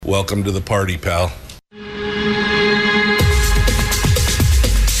Welcome to the party, pal.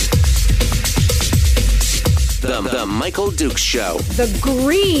 The Michael Dukes Show. The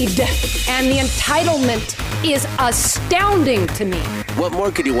greed and the entitlement is astounding to me. What more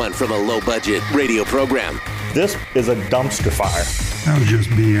could you want from a low-budget radio program? This is a dumpster fire. That was just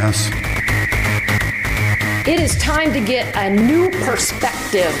BS. It is time to get a new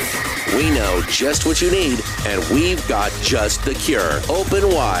perspective. We know just what you need, and we've got just the cure. Open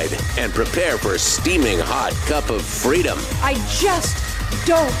wide and prepare for a steaming hot cup of freedom. I just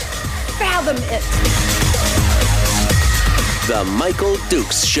don't fathom it. The Michael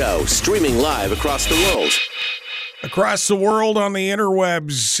Dukes Show, streaming live across the world. Across the world on the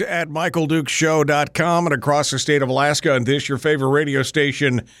interwebs at michaeldukeshow.com and across the state of Alaska on this, your favorite radio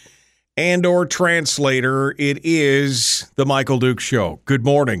station and or translator. It is the Michael Dukes Show. Good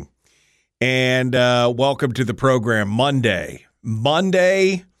morning and welcome to the program. Monday.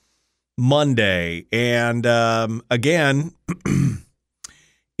 And again,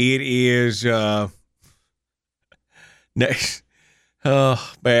 it is next.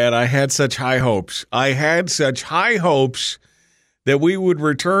 Oh, man, I had such high hopes. That we would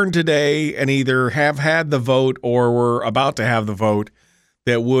return today and either have had the vote or were about to have the vote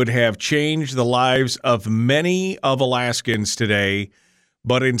that would have changed the lives of many of Alaskans today.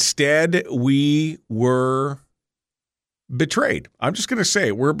 But instead, we were betrayed. I'm just going to say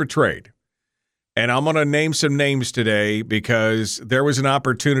it. We're betrayed. And I'm going to name some names today because there was an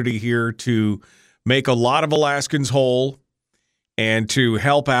opportunity here to make a lot of Alaskans whole and to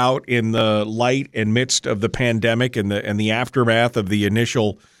help out in the light and midst of the pandemic and the aftermath of the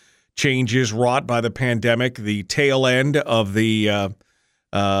initial changes wrought by the pandemic, the tail end of the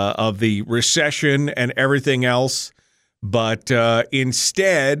recession and everything else. But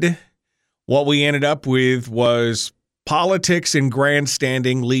instead, what we ended up with was politics and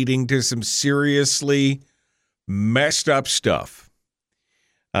grandstanding leading to some seriously messed up stuff.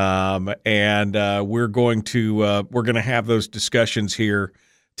 We're going to have those discussions here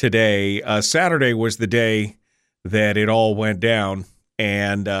today. Saturday was the day that it all went down,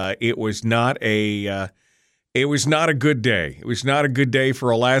 and it was not a good day. It was not a good day for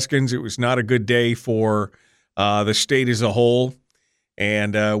Alaskans. It was not a good day for the state as a whole,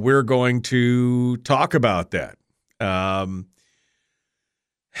 and we're going to talk about that. And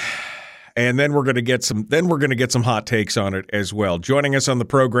then we're going to get some hot takes on it as well. Joining us on the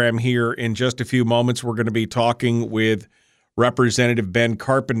program here in just a few moments, we're going to be talking with Representative Ben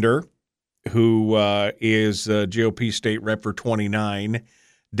Carpenter, who is GOP state rep for 29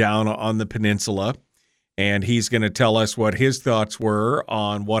 down on the peninsula. And he's going to tell us what his thoughts were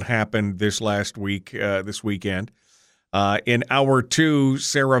on what happened this weekend. In hour two,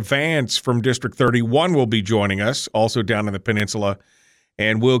 Sarah Vance from District 31 will be joining us, also down in the peninsula.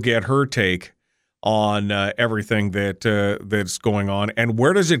 And we'll get her take on everything that's going on. And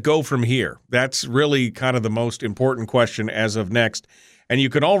where does it go from here? That's really kind of the most important question as of next. And you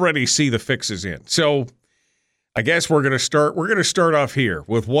can already see the fixes in. So I guess we're going to start off here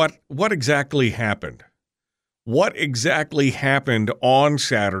with what exactly happened. What exactly happened on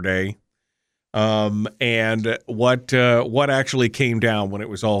Saturday, and what actually came down when it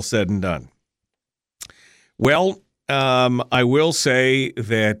was all said and done. Well, I will say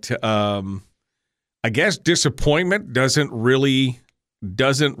that I guess disappointment doesn't really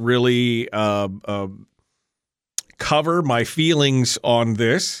cover my feelings on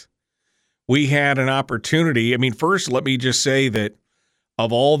this. We had an opportunity. I mean, first, let me just say that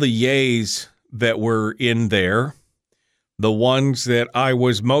of all the yays that were in there, the ones that I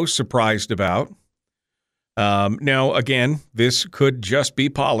was most surprised about. Now, again, this could just be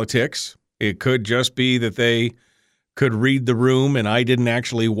politics. It could just be that they could read the room, and I didn't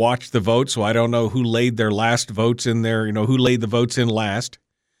actually watch the vote, so I don't know who laid their last votes in there, who laid the votes in last.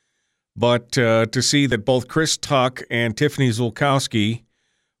 But to see that both Chris Tuck and Tiffany Zulkowski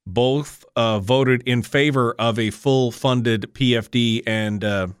both voted in favor of a full-funded PFD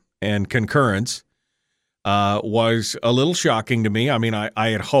and concurrence was a little shocking to me. I mean, I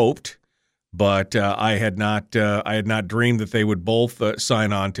had hoped, but I had not dreamed that they would both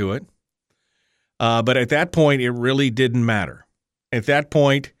sign on to it. But at that point, it really didn't matter. At that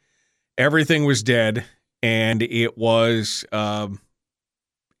point, everything was dead, and it was, and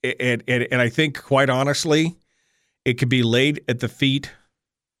I think, quite honestly, it could be laid at the feet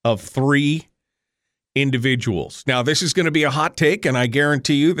of three individuals. Now, this is going to be a hot take, and I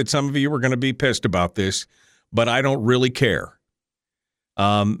guarantee you that some of you are going to be pissed about this, but I don't really care.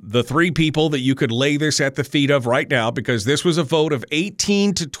 The three people that you could lay this at the feet of right now, because this was a vote of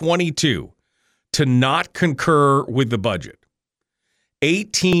 18 to 22. To not concur with the budget.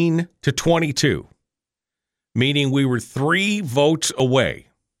 18 to 22, meaning we were 3 votes away.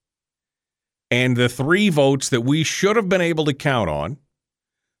 And the 3 votes that we should have been able to count on,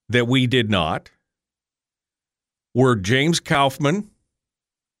 that we did not, were James Kaufman,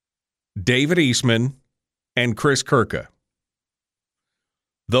 David Eastman, and Chris Kurka.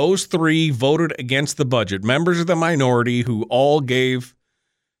 Those 3 voted against the budget, members of the minority who all gave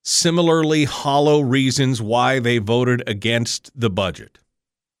similarly hollow reasons why they voted against the budget.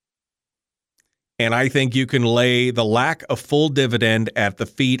 And I think you can lay the lack of full dividend at the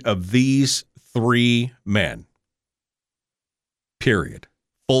feet of these 3 men. Period.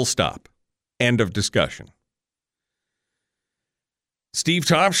 Full stop. End of discussion. Steve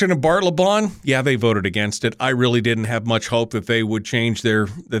Thompson and Bart LeBon, yeah, they voted against it. I really didn't have much hope that they would change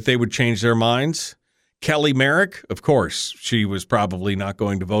their minds. Kelly Merrick, of course, she was probably not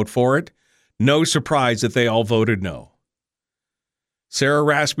going to vote for it. No surprise that they all voted no. Sarah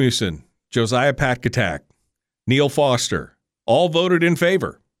Rasmussen, Josiah Patkatak, Neil Foster, all voted in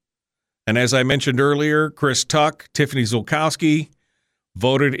favor. And as I mentioned earlier, Chris Tuck, Tiffany Zulkowski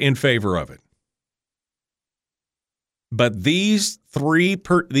voted in favor of it. But these three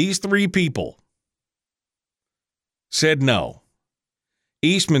people said no.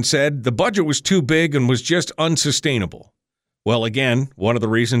 Eastman said the budget was too big and was just unsustainable. Well, again, one of the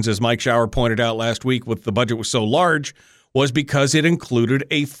reasons, as Mike Schauer pointed out last week, with the budget was so large, was because it included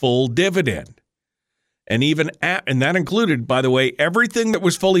a full dividend. And and that included, by the way, everything that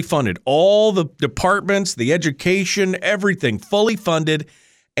was fully funded, all the departments, the education, everything fully funded,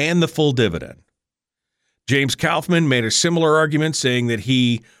 and the full dividend. James Kaufman made a similar argument, saying that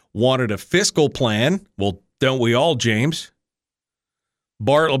he wanted a fiscal plan. Well, don't we all, James?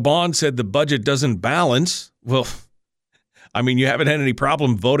 Bart LeBon said the budget doesn't balance. Well, I mean, you haven't had any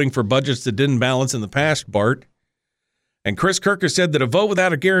problem voting for budgets that didn't balance in the past, Bart. And Chris Kurka said that a vote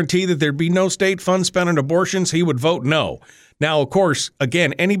without a guarantee that there'd be no state funds spent on abortions, he would vote no. Now, of course,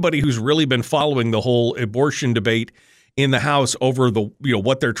 again, anybody who's really been following the whole abortion debate in the House over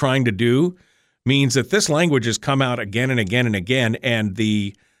what they're trying to do means that this language has come out again and again and again, and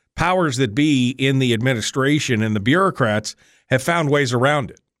the powers that be in the administration and the bureaucrats have found ways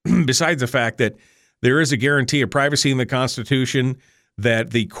around it. Besides the fact that there is a guarantee of privacy in the Constitution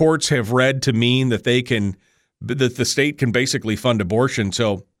that the courts have read to mean that that the state can basically fund abortion.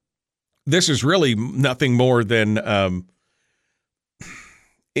 So this is really nothing more than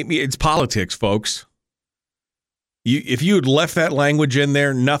it's politics, folks. If you had left that language in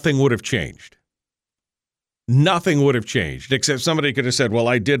there, nothing would have changed. Nothing would have changed, except somebody could have said, well,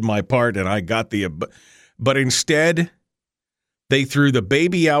 I did my part and I got but instead they threw the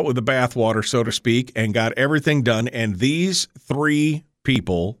baby out with the bathwater, so to speak, and got everything done. And these 3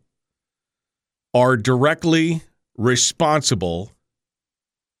 people are directly responsible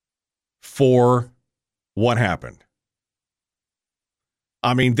for what happened.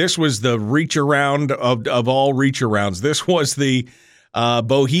 I mean, this was the reach around of all reach arounds. This was the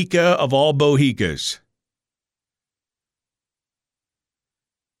Bohica of all Bohicas.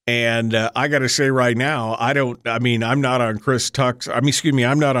 And I got to say right now, I'm not on Chris Kurka's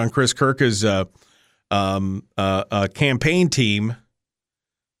campaign team,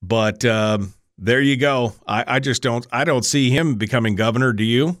 but there you go. I don't see him becoming governor. Do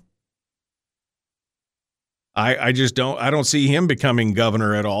you? I don't see him becoming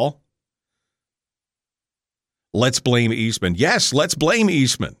governor at all. Let's blame Eastman. Yes, let's blame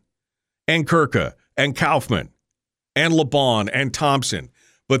Eastman and Kurka and Kaufman and LeBon and Thompson.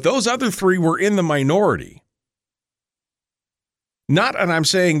 But those other 3 were in the minority. Not, and I'm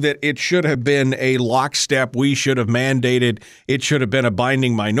saying that it should have been a lockstep, we should have mandated, it should have been a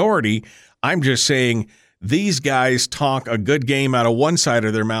binding minority. I'm just saying these guys talk a good game out of one side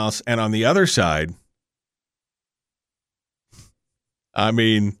of their mouths, and on the other side, I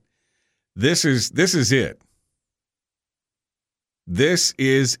mean, this is it. This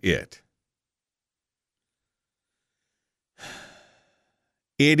is it.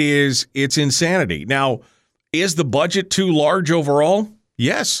 It's insanity. Now, is the budget too large overall?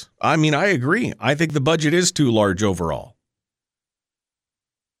 Yes. I mean, I agree. I think the budget is too large overall.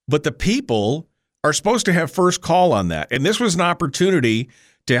 But the people are supposed to have first call on that. And this was an opportunity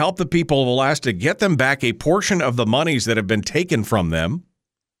to help the people of Alaska get them back a portion of the monies that have been taken from them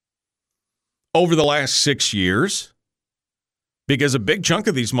over the last 6 years, because a big chunk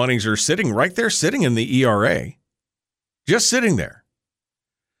of these monies are sitting right there, sitting in the ERA, just sitting there.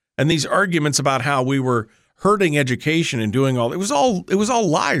 And these arguments about how we were hurting education and doing all, it was all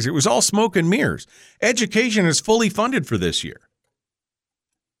lies. It was all smoke and mirrors. Education is fully funded for this year.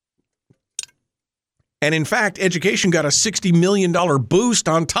 And in fact, education got a $60 million boost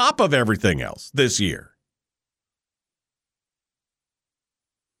on top of everything else this year.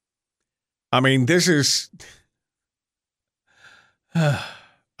 I mean, this is,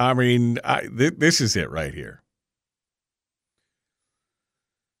 this is it right here.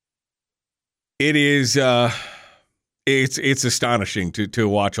 It is, it's astonishing to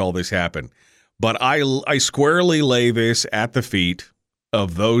watch all this happen. But I squarely lay this at the feet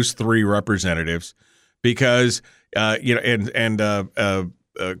of those three representatives because, Kevin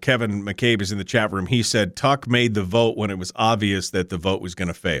McCabe is in the chat room. He said Tuck made the vote when it was obvious that the vote was going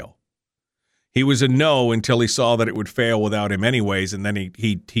to fail. He was a no until he saw that it would fail without him anyways, and then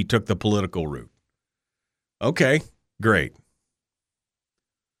he took the political route. Okay, great.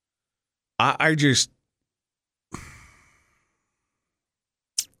 I just...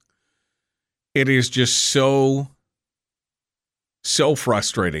 It is just so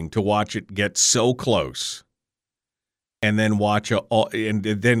frustrating to watch it get so close, and then to watch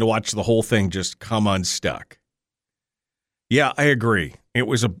the whole thing just come unstuck. Yeah, I agree. It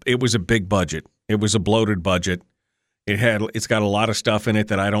was a big budget. It was a bloated budget. It's got a lot of stuff in it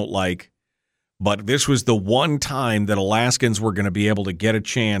that I don't like, but this was the one time that Alaskans were going to be able to get a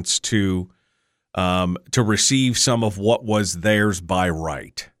chance to receive some of what was theirs by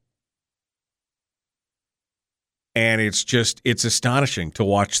right. And it's astonishing to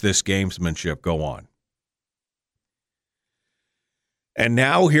watch this gamesmanship go on. And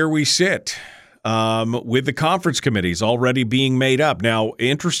now here we sit with the conference committees already being made up. Now,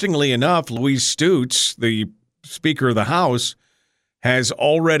 interestingly enough, Louise Stutes, the Speaker of the House, has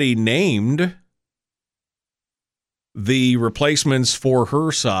already named the replacements for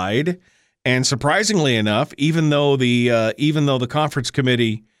her side. And surprisingly enough, even though the conference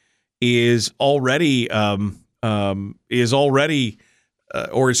committee is normally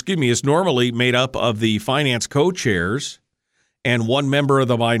made up of the finance co-chairs and one member of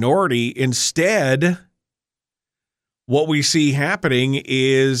the minority. Instead, what we see happening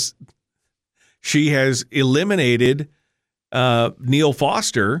is she has eliminated Neil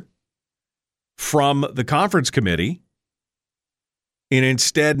Foster from the conference committee and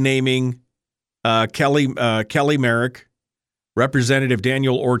instead naming Kelly Merrick, Representative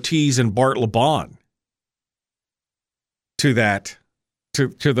Daniel Ortiz, and Bart LeBon to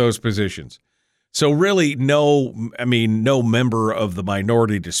those positions. So really no member of the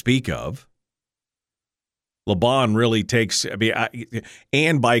minority to speak of. LeBon really takes,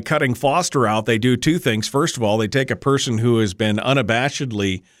 and by cutting Foster out, they do two things. First of all, they take a person who has been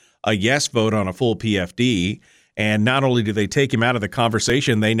unabashedly a yes vote on a full PFD, and not only do they take him out of the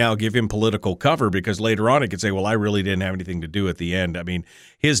conversation, they now give him political cover because later on he could say, well, I really didn't have anything to do at the end. I mean,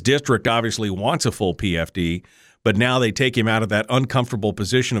 his district obviously wants a full PFD, but now they take him out of that uncomfortable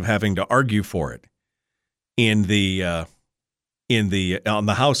position of having to argue for it on the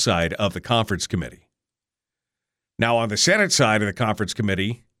House side of the conference committee. Now, on the Senate side of the conference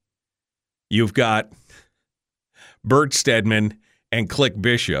committee, you've got Bert Stedman and Click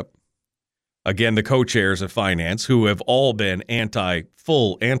Bishop, again, the co-chairs of finance, who have all been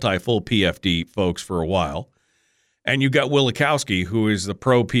anti-full PFD folks for a while. And you've got Wielechowski, who is the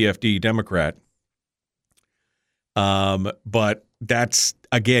pro-PFD Democrat. But that's,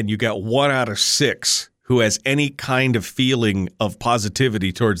 again, you got 1 out of 6 who has any kind of feeling of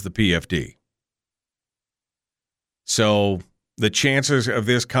positivity towards the PFD. So the chances of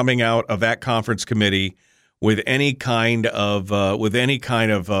this coming out of that conference committee with any kind of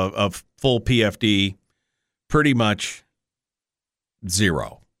full PFD, pretty much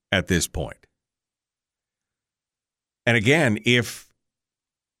zero at this point. And again, if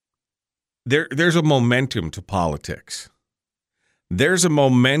there's a momentum to politics, there's a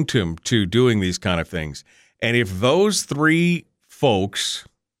momentum to doing these kind of things, and if those three folks,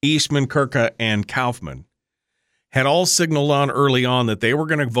 Eastman, Kurka, and Kaufman, had all signaled on early on that they were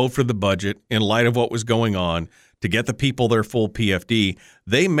going to vote for the budget in light of what was going on to get the people their full PFD,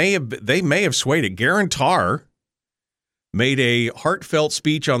 they may have swayed it. Garantar made a heartfelt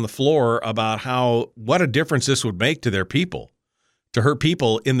speech on the floor about what a difference this would make to their people, to her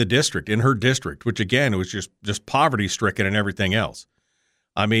people in the district, in her district, which again was just poverty stricken and everything else.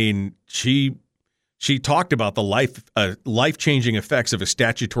 I mean, she talked about the life-changing effects of a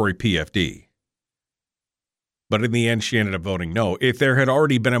statutory PFD. But in the end, she ended up voting no. If there had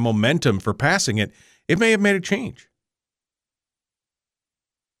already been a momentum for passing it, it may have made a change.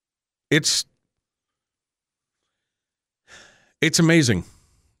 It's amazing.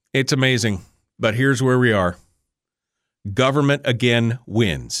 It's amazing. But here's where we are. Government again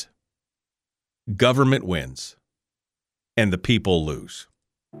wins. Government wins. And the people lose.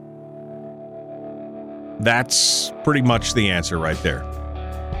 That's pretty much the answer right there.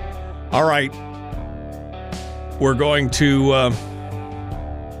 All right. We're going to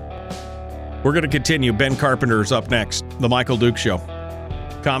continue. Ben Carpenter is up next. The Michael Duke Show.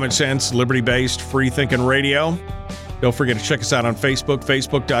 Common sense, liberty-based, free-thinking radio. Don't forget to check us out on Facebook,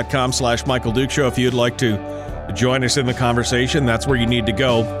 facebook.com/Michael Duke Show. If you'd like to join us in the conversation, that's where you need to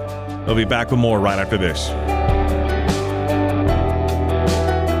go. We'll be back with more right after this.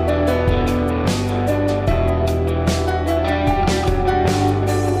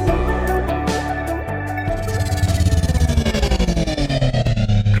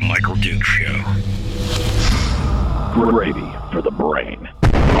 The Michael Duke Show. Gravy for the brain.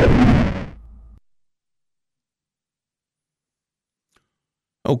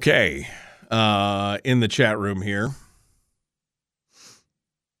 Okay, in the chat room here.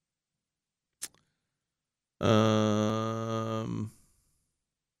 Blah,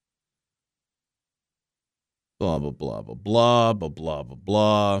 blah, blah, blah, blah, blah, blah, blah,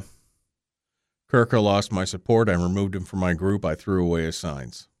 blah. Kurka lost my support. I removed him from my group. I threw away his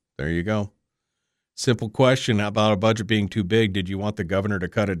signs. There you go. Simple question about a budget being too big. Did you want the governor to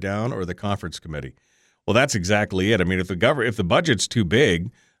cut it down or the conference committee? Well, that's exactly it. I mean, if the budget's too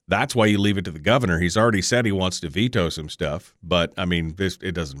big, that's why you leave it to the governor. He's already said he wants to veto some stuff, but I mean,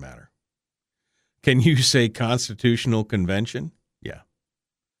 it doesn't matter. Can you say constitutional convention? Yeah.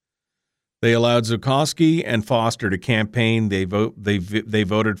 They allowed Zukoski and Foster to campaign. They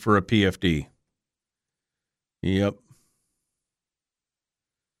voted for a PFD. Yep.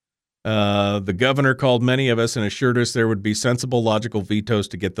 The governor called many of us and assured us there would be sensible, logical vetoes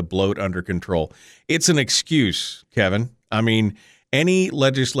to get the bloat under control. It's an excuse, Kevin. I mean, any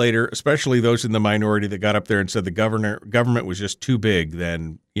legislator, especially those in the minority that got up there and said the government was just too big,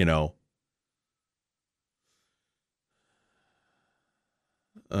 then, you know.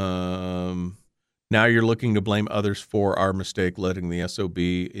 Now you're looking to blame others for our mistake letting the SOB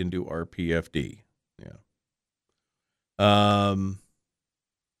into our PFD. Yeah.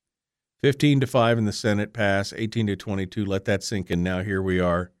 15-5 in the Senate pass, 18-22. Let that sink in. Now here we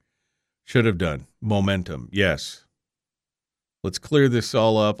are. Should have done. Momentum. Yes. Let's clear this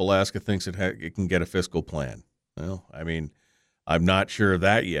all up. Alaska thinks it can get a fiscal plan. Well, I mean, I'm not sure of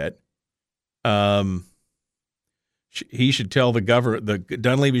that yet. He should tell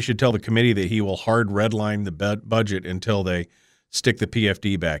Dunleavy should tell the committee that he will hard redline the budget until they stick the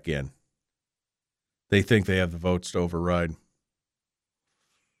PFD back in. They think they have the votes to override.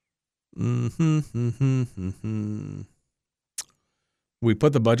 We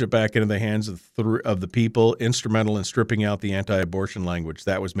put the budget back into the hands of the people, instrumental in stripping out the anti-abortion language.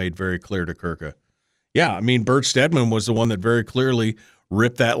 That was made very clear to Kurka. Yeah, I mean, Bert Stedman was the one that very clearly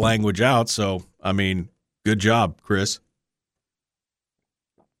ripped that language out. So, I mean, good job, Chris.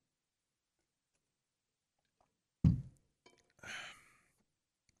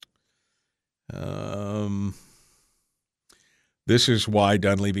 This is why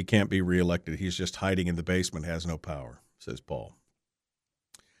Dunleavy can't be reelected. He's just hiding in the basement, has no power, says Paul.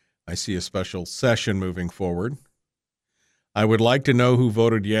 I see a special session moving forward. I would like to know who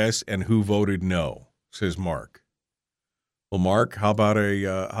voted yes and who voted no, says Mark. Well, Mark, how about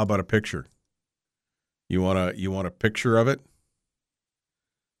a picture? You want a picture of it?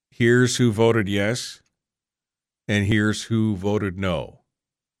 Here's who voted yes, and here's who voted no.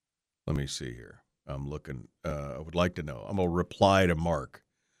 Let me see here. I'm looking. I would like to know. I'm going to reply to Mark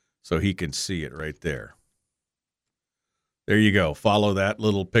so he can see it right there. There you go. Follow that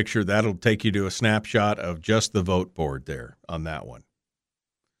little picture. That'll take you to a snapshot of just the vote board there on that one.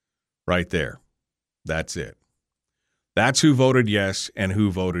 Right there. That's it. That's who voted yes and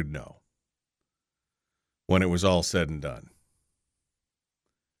who voted no when it was all said and done.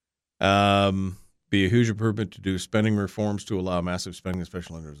 Be a huge improvement to do spending reforms to allow massive spending,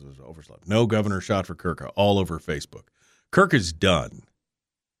 especially under overslap. No governor shot for Kurka, all over Facebook. Kurka's done.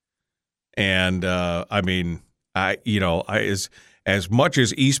 And, I mean, as much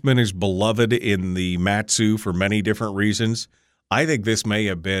as Eastman is beloved in the Matsu for many different reasons, I think this may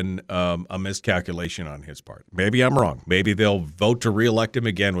have been a miscalculation on his part. Maybe I'm wrong. Maybe they'll vote to reelect him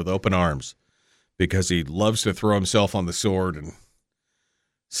again with open arms because he loves to throw himself on the sword and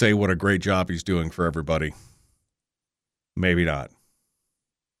say what a great job he's doing for everybody. Maybe not.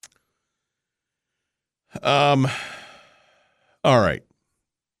 All right.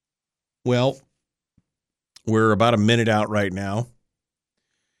 Well, we're about a minute out right now,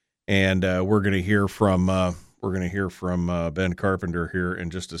 and we're going to hear from Ben Carpenter here in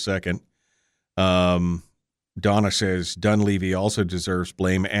just a second. Donna says Dunleavy also deserves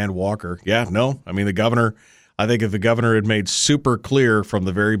blame and Walker. Yeah, no, I mean the governor. I think if the governor had made super clear from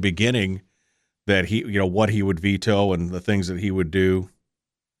the very beginning that he, what he would veto and the things that he would do,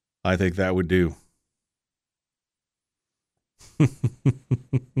 I think that would do.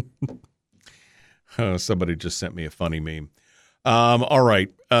 Somebody just sent me a funny meme. All right.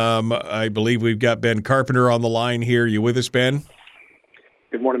 I believe we've got Ben Carpenter on the line here. You with us, Ben?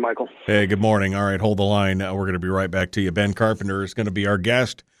 Good morning, Michael. Hey, good morning. All right, hold the line. We're going to be right back to you. Ben Carpenter is going to be our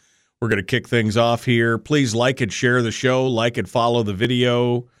guest. We're going to kick things off here. Please like and share the show. Like and follow the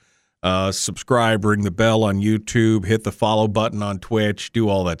video. Subscribe, ring the bell on YouTube. Hit the follow button on Twitch. Do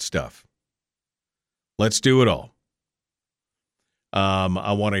all that stuff. Let's do it all.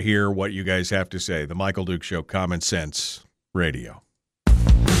 I want to hear what you guys have to say. The Michael Duke Show, Common Sense Radio.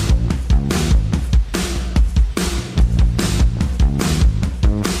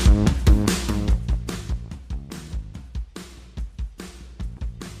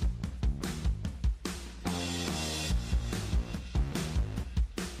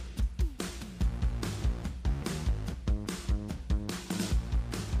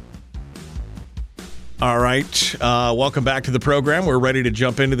 All right. Welcome back to the program. We're ready to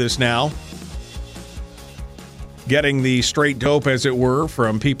jump into this now. Getting the straight dope, as it were,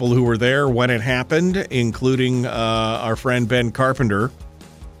 from people who were there when it happened, including our friend Ben Carpenter,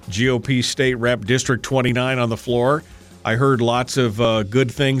 GOP State Rep District 29 on the floor. I heard lots of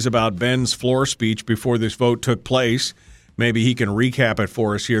good things about Ben's floor speech before this vote took place. Maybe he can recap it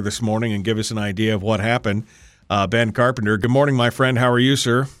for us here this morning and give us an idea of what happened. Ben Carpenter, good morning, my friend. How are you,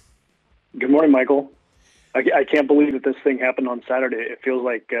 sir? Good morning, Michael. I can't believe that this thing happened on Saturday. It feels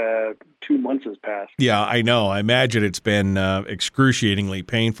like 2 months has passed. Yeah, I know. I imagine it's been excruciatingly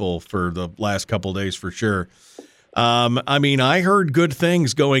painful for the last couple of days for sure. I heard good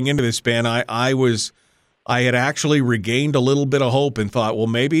things going into this, Ben. I had actually regained a little bit of hope and thought, well,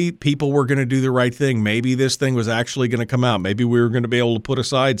 maybe people were going to do the right thing. Maybe this thing was actually going to come out. Maybe we were going to be able to put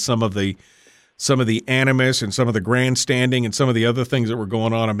aside some of the animus and some of the grandstanding and some of the other things that were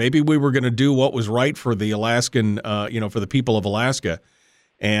going on. And maybe we were going to do what was right for the Alaskan, for the people of Alaska.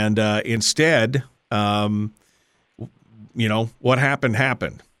 And instead, what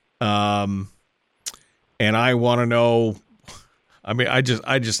happened. And I want to know,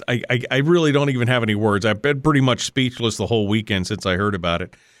 I really don't even have any words. I've been pretty much speechless the whole weekend since I heard about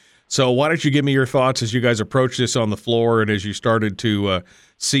it. So why don't you give me your thoughts as you guys approach this on the floor and as you started to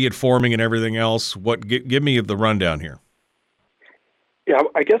see it forming and everything else? Give me the rundown here. Yeah,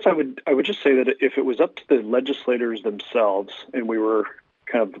 I guess I would just say that if it was up to the legislators themselves and we were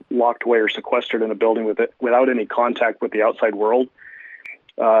kind of locked away or sequestered in a building without any contact with the outside world,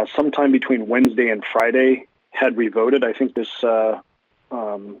 sometime between Wednesday and Friday, had we voted, I think this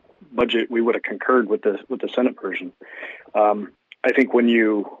budget, we would have concurred with the Senate version. I think when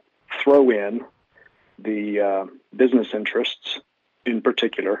you throw in the business interests in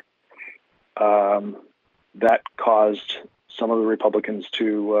particular, that caused some of the Republicans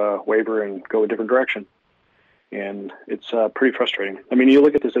to waver and go a different direction. And it's pretty frustrating. I mean, you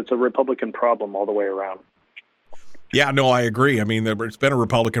look at this, it's a Republican problem all the way around. Yeah, no, I agree. I mean, it's been a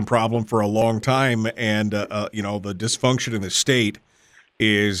Republican problem for a long time, and the dysfunction in the state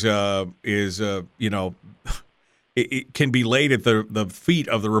is it can be laid at the feet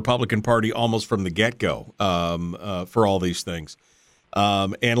of the Republican Party almost from the get-go for all these things.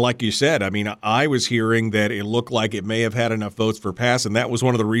 And like you said, I mean, I was hearing that it looked like it may have had enough votes for pass, and that was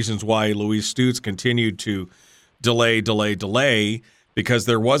one of the reasons why Louise Stutes continued to delay, because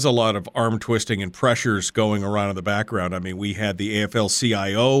there was a lot of arm twisting and pressures going around in the background. I mean, we had the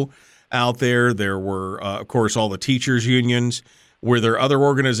AFL-CIO out there. There were, of course, all the teachers' unions. Were there other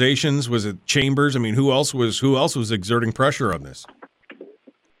organizations? Was it chambers? I mean, who else was exerting pressure on this?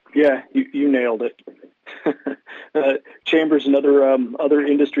 Yeah, you nailed it. Chambers and other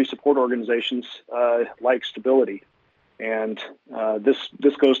industry support organizations like stability, and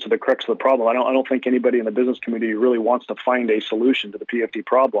this goes to the crux of the problem. I don't think anybody in the business community really wants to find a solution to the PFD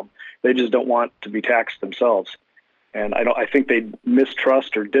problem. They just don't want to be taxed themselves, and I think they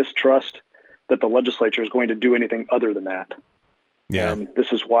mistrust or distrust that the legislature is going to do anything other than that. Yeah. And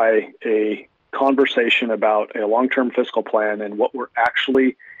this is why a conversation about a long-term fiscal plan and how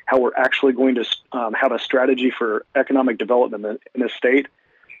we're actually going to have a strategy for economic development in this state,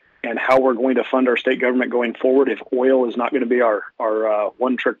 and how we're going to fund our state government going forward if oil is not going to be our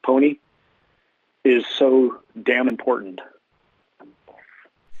one-trick pony, is so damn important.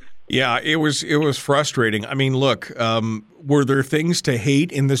 Yeah, it was frustrating. I mean, look, were there things to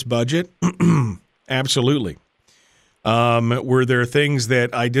hate in this budget? Absolutely. Were there things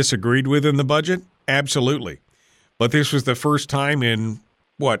that I disagreed with in the budget? Absolutely. But this was the first time in,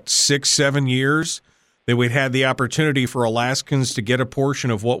 6-7 years that we'd had the opportunity for Alaskans to get a portion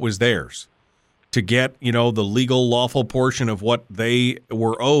of what was theirs. to get, the legal lawful portion of what they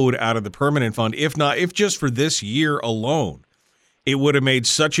were owed out of the permanent fund, if just for this year alone, it would have made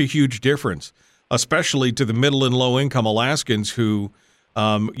such a huge difference, especially to the middle and low income Alaskans who,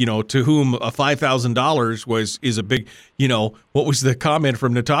 to whom a $5,000 is a big, what was the comment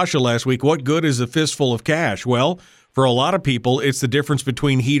from Natasha last week? What good is a fistful of cash? Well, for a lot of people, it's the difference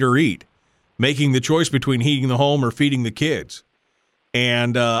between heat or eat, making the choice between heating the home or feeding the kids.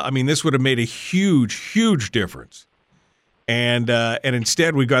 And, this would have made a huge, huge difference. And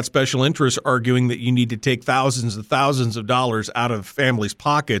instead, we've got special interests arguing that you need to take thousands of dollars out of families'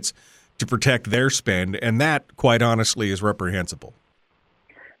 pockets to protect their spend. And that, quite honestly, is reprehensible.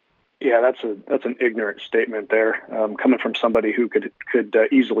 Yeah, that's an ignorant statement there, coming from somebody who could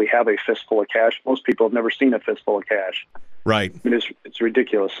easily have a fistful of cash. Most people have never seen a fistful of cash. Right. It's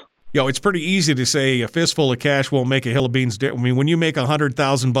ridiculous. It's pretty easy to say a fistful of cash won't make a hill of beans. When you make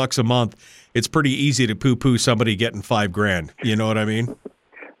 $100,000 a month, it's pretty easy to poo-poo somebody getting $5,000. You know what I mean?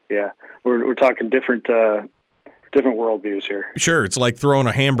 Yeah, we're talking different worldviews here. Sure, it's like throwing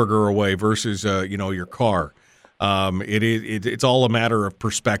a hamburger away versus your car. It's all a matter of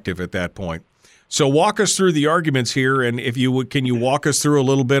perspective at that point. So walk us through the arguments here, and if you would, can you walk us through a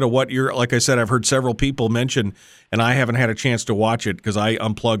little bit of what like I said, I've heard several people mention, and I haven't had a chance to watch it because I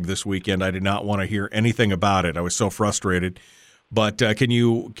unplugged this weekend. I did not want to hear anything about it. I was so frustrated. But can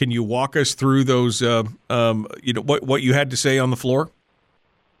you walk us through those, what you had to say on the floor?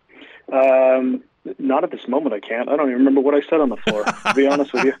 Not at this moment. I can't. I don't even remember what I said on the floor, to be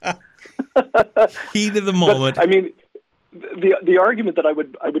honest with you. Heat of the moment. But, the argument that I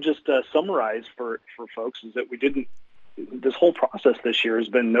would just summarize for folks is that this whole process this year has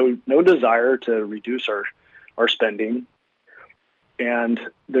been no desire to reduce our spending, and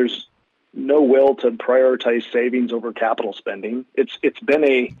there's no will to prioritize savings over capital spending. It's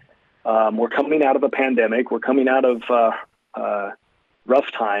been we're coming out of a pandemic, we're coming out of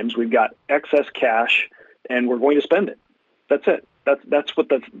rough times, we've got excess cash, and we're going to spend it. That's it. That's what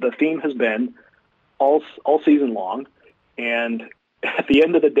the theme has been all season long. And at the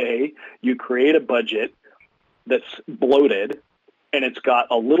end of the day, you create a budget that's bloated, and it's got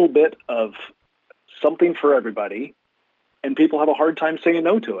a little bit of something for everybody, and people have a hard time saying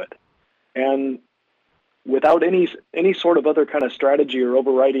no to it. And without any sort of other kind of strategy or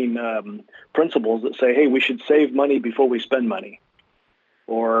overriding principles that say, hey, we should save money before we spend money,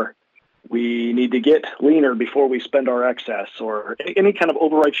 or we need to get leaner before we spend our excess, or any kind of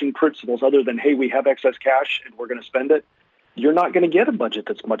overarching principles other than, hey, we have excess cash and we're going to spend it, you're not going to get a budget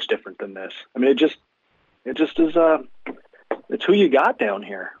that's much different than this. It just is, it's who you got down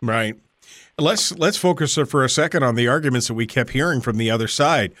here. Right. Let's focus for a second on the arguments that we kept hearing from the other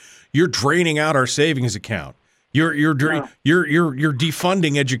side. You're draining out our savings account. You're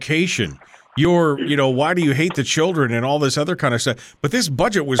defunding education. Why do you hate the children and all this other kind of stuff? But this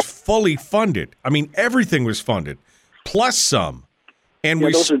budget was fully funded. Everything was funded, plus some. And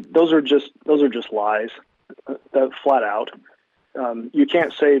those are just lies, flat out. You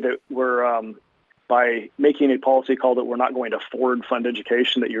can't say that we're by making a policy call that we're not going to forward fund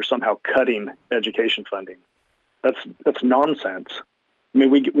education, that you're somehow cutting education funding. That's nonsense.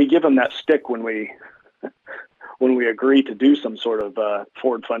 We give them that stick when we agree to do some sort of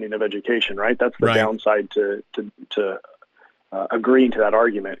forward funding of education, right? That's the downside to agreeing to that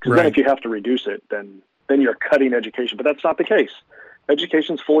argument. Because then if you have to reduce it, then you're cutting education. But that's not the case.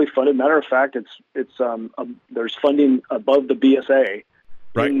 Education's fully funded. Matter of fact, there's funding above the BSA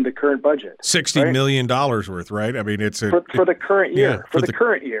in the current budget. $60 million worth, right? It's for the current year. Yeah, for the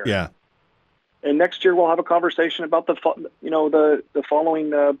current year. Yeah. And next year we'll have a conversation about the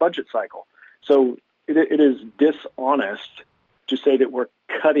following budget cycle. So it is dishonest to say that we're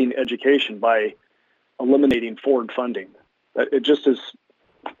cutting education by eliminating forward funding. It's just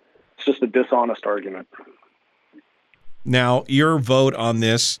a dishonest argument. Now, your vote on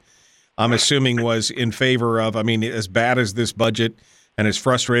this, I'm assuming, was in favor of, as bad as this budget and as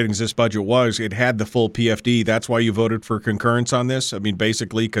frustrating as this budget was, it had the full PFD. That's why you voted for concurrence on this?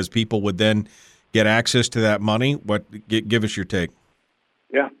 Basically because people would then get access to that money? Give us your take.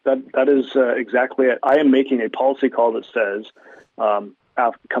 Yeah, that is exactly it. I am making a policy call that says,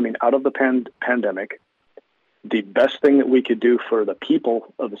 coming out of the pandemic, the best thing that we could do for the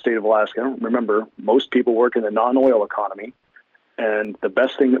people of the state of Alaska, remember, most people work in the non-oil economy, and the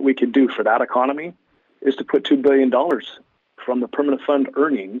best thing that we could do for that economy is to put $2 billion from the permanent fund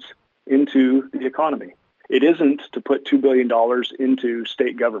earnings into the economy. It isn't to put $2 billion into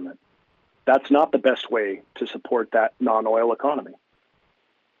state government. That's not the best way to support that non-oil economy.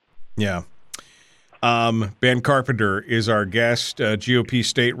 Yeah. Ben Carpenter is our guest, GOP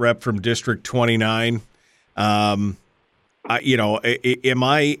state rep from District 29. Am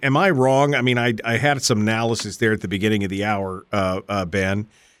I wrong? I mean, I had some analysis there at the beginning of the hour, Ben,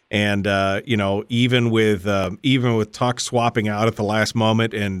 and even with Tuck swapping out at the last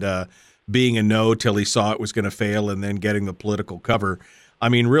moment and being a no till he saw it was going to fail, and then getting the political cover. I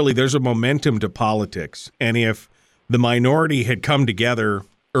mean, really, there's a momentum to politics, and if the minority had come together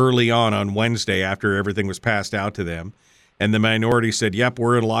early on Wednesday after everything was passed out to them, and the minority said, "Yep,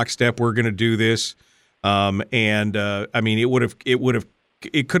 we're in lockstep. We're going to do this." I mean,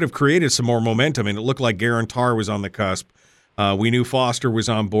 it could have created some more momentum, and it looked like Garantar was on the cusp. We knew Foster was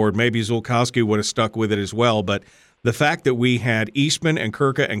on board. Maybe Zulkowski would have stuck with it as well. But the fact that we had Eastman and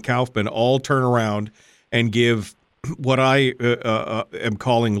Kurka and Kaufman all turn around and give what I am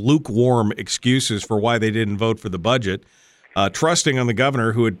calling lukewarm excuses for why they didn't vote for the budget, trusting on the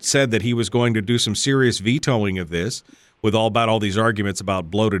governor who had said that he was going to do some serious vetoing of this with all these arguments about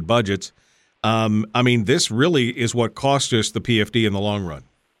bloated budgets. I mean, this really is what cost us the PFD in the long run.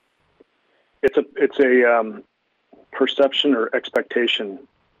 It's a perception or expectation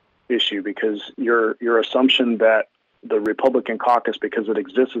issue, because your assumption that the Republican caucus, because it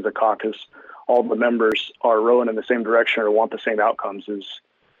exists as a caucus, all the members are rowing in the same direction or want the same outcomes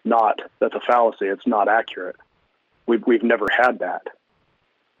that's a fallacy. It's not accurate. We've never had that.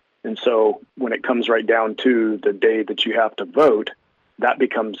 And so when it comes right down to the day that you have to vote, that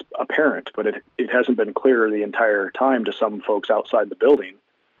becomes apparent, but it hasn't been clear the entire time to some folks outside the building,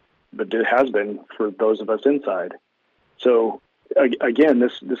 but it has been for those of us inside. So again,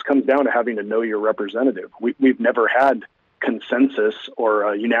 this comes down to having to know your representative. We've never had consensus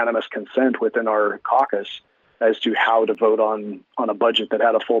or unanimous consent within our caucus as to how to vote on a budget that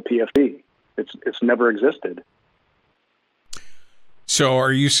had a full PFD. It's never existed. So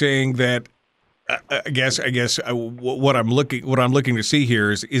are you saying that? I guess what I'm looking to see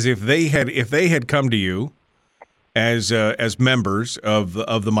here is if they had come to you as members of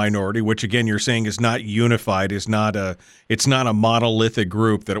the minority, which again you're saying is not unified, it's not a monolithic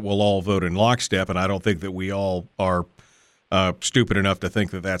group that will all vote in lockstep, and I don't think that we all are stupid enough to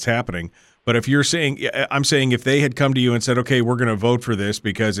think that that's happening. But if you're saying, I'm saying if they had come to you and said, okay, we're going to vote for this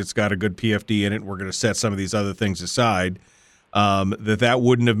because it's got a good PFD in it, we're going to set some of these other things aside, that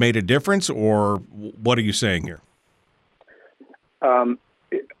wouldn't have made a difference, or what are you saying here?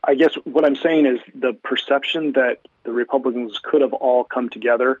 I guess what I'm saying is the perception that the Republicans could have all come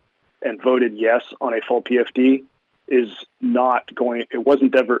together and voted yes on a full PFD is not going. It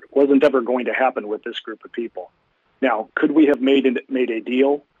wasn't ever going to happen with this group of people. Now, could we have made a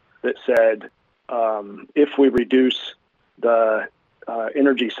deal that said if we reduce the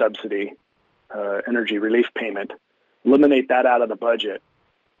energy subsidy, energy relief payment, eliminate that out of the budget,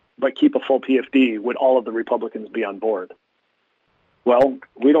 but keep a full PFD, would all of the Republicans be on board? Well,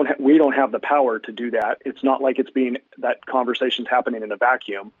 we don't have the power to do that. It's not like that conversation's happening in a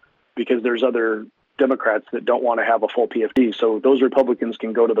vacuum, because there's other Democrats that don't want to have a full PFD. So those Republicans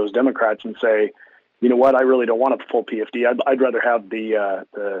can go to those Democrats and say, you know what, I really don't want a full PFD. I'd rather have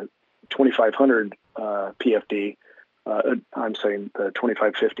the 2500 PFD. I'm saying the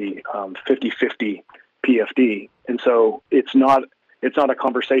 2550 50/50 PFD. And so it's not a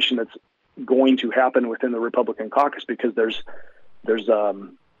conversation that's going to happen within the Republican caucus, because there's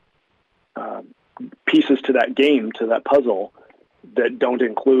pieces to that game, to that puzzle, that don't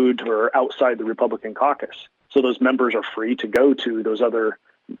include or are outside the Republican caucus. So those members are free to go to those other,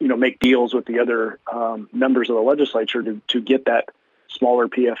 make deals with the other members of the legislature to get that smaller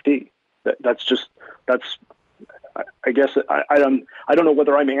PFD. I guess I don't know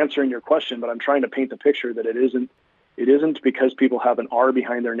whether I'm answering your question, but I'm trying to paint the picture that it isn't because people have an R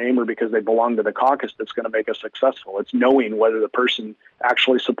behind their name or because they belong to the caucus that's going to make us successful. It's knowing whether the person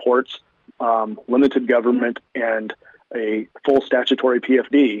actually supports limited government and a full statutory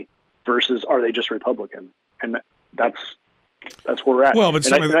PFD versus are they just Republican? And that's where we're at. Well,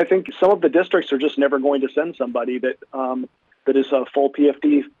 but I think some of the districts are just never going to send somebody that is a full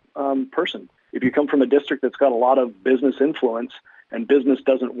PFD person. If you come from a district that's got a lot of business influence and business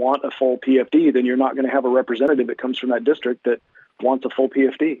doesn't want a full PFD, then you're not going to have a representative that comes from that district that wants a full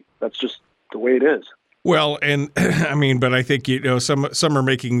PFD. That's just the way it is. Well, and I mean, but I think, some are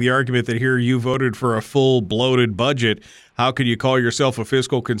making the argument that here you voted for a full bloated budget. How could you call yourself a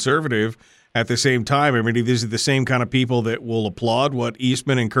fiscal conservative at the same time? I mean, these are the same kind of people that will applaud what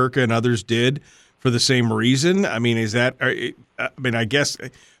Eastman and Kurka and others did for the same reason. I mean, I guess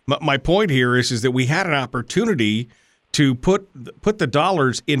my point here is that we had an opportunity to put the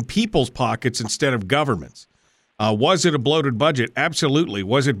dollars in people's pockets instead of governments. Was it a bloated budget? Absolutely.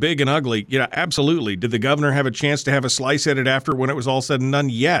 Was it big and ugly? Yeah, absolutely. Did the governor have a chance to have a slice at it after when it was all said and done?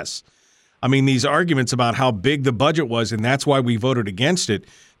 Yes. I mean, these arguments about how big the budget was and that's why we voted against it,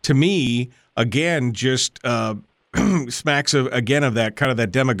 to me, again, just smacks of that kind of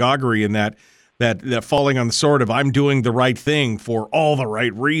that demagoguery and that falling on the sword of I'm doing the right thing for all the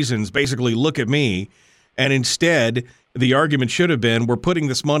right reasons. Basically, look at me. And instead, the argument should have been we're putting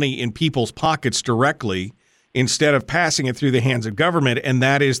this money in people's pockets directly instead of passing it through the hands of government, and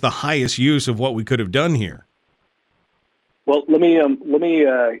that is the highest use of what we could have done here. Well, let me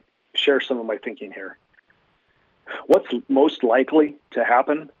share some of my thinking here. What's most likely to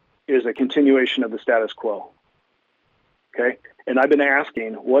happen is a continuation of the status quo. Okay? And I've been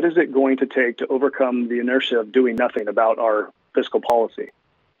asking, what is it going to take to overcome the inertia of doing nothing about our fiscal policy?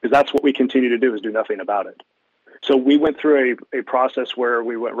 Because that's what we continue to do, is do nothing about it. So we went through a process where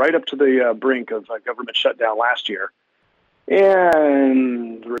we went right up to the brink of a government shutdown last year,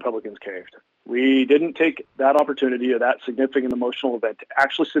 and the Republicans caved. We didn't take that opportunity or that significant emotional event to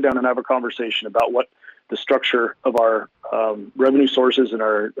actually sit down and have a conversation about what the structure of our revenue sources and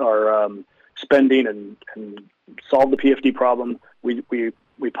our spending and solve the PFD problem. We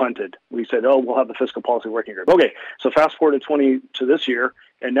punted. We said, we'll have the fiscal policy working group. Okay, so fast forward to this year,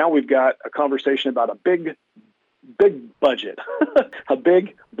 and now we've got a conversation about a big budget, a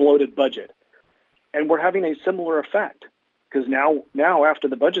big bloated budget. And we're having a similar effect because now after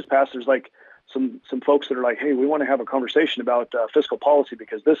the budget's passed, there's like some folks that are like, hey, we want to have a conversation about fiscal policy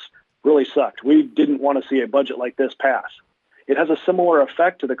because this really sucked. We didn't want to see a budget like this pass. It has a similar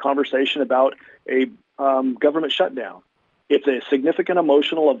effect to the conversation about a government shutdown. It's a significant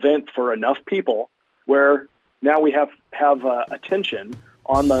emotional event for enough people where now we have attention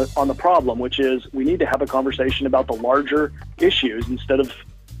on the problem, which is we need to have a conversation about the larger issues instead of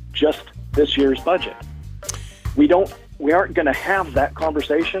just this year's budget. We aren't going to have that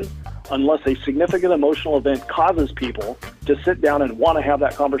conversation unless a significant emotional event causes people to sit down and want to have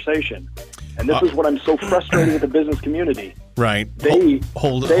that conversation. And this is what I'm so frustrated with the business community. Right. They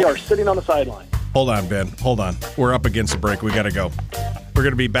are sitting on the sideline. Hold on, Ben. Hold on. We're up against the break. We got to go. We're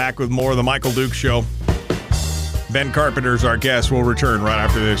going to be back with more of the Michael Dukes Show. Ben Carpenter's our guest. We'll return right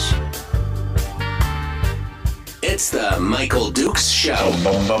after this. It's the Michael Dukes Show.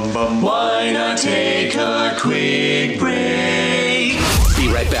 Why not take a quick break?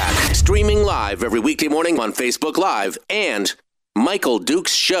 Be right back. Streaming live every weekday morning on Facebook Live and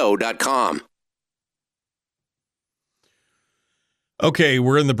MichaelDukesShow.com. Okay,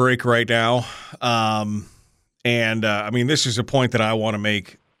 we're in the break right now. This is a point that I want to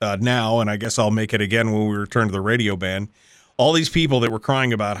make now, and I guess I'll make it again when we return to the radio ban. All these people that were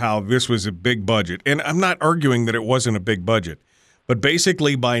crying about how this was a big budget, and I'm not arguing that it wasn't a big budget, but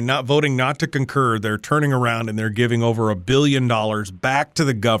basically by not voting not to concur, they're turning around and they're giving over $1 billion back to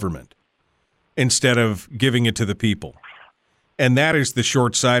the government instead of giving it to the people. And that is the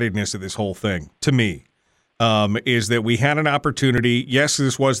short-sightedness of this whole thing, to me, is that we had an opportunity. Yes,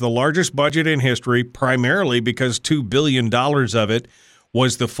 this was the largest budget in history, primarily because $2 billion of it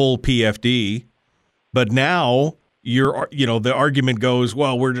was the full PFD. But now the argument goes,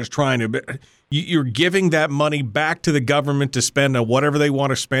 well, we're just trying to. You're giving that money back to the government to spend on whatever they want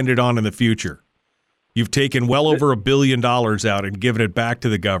to spend it on in the future. You've taken well over $1 billion out and given it back to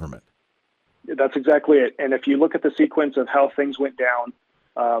the government. That's exactly it. And if you look at the sequence of how things went down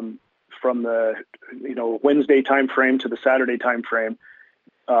from the Wednesday time frame to the Saturday time frame,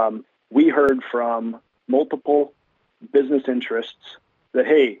 we heard from multiple business interests that,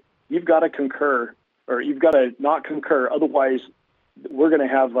 hey, you've got to concur or you've got to not concur. Otherwise, we're going to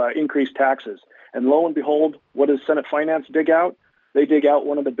have increased taxes. And lo and behold, what does Senate Finance dig out? They dig out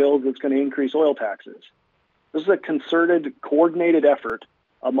one of the bills that's going to increase oil taxes. This is a concerted, coordinated effort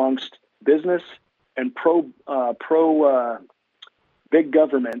amongst business and pro big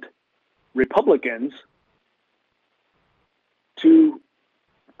government Republicans to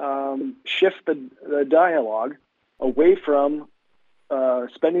shift the dialogue away from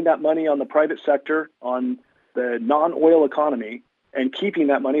spending that money on the private sector, on the non-oil economy, and keeping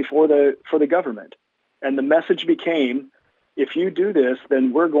that money for the government. And the message became, if you do this,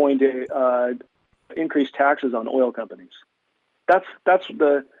 then we're going to increase taxes on oil companies. That's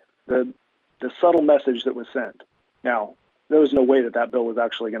the subtle message that was sent. Now, there was no way that bill was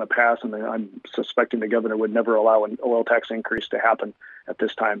actually going to pass, and I'm suspecting the governor would never allow an oil tax increase to happen at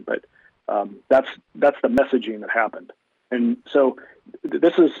this time. But that's the messaging that happened. And so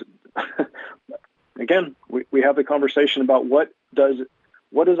this is, again, we have the conversation about what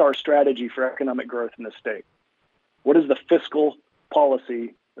is our strategy for economic growth in this state? What is the fiscal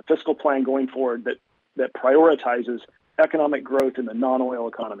policy, the fiscal plan going forward that that prioritizes economic growth in the non-oil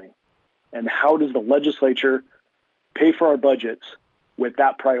economy. And how does the legislature pay for our budgets with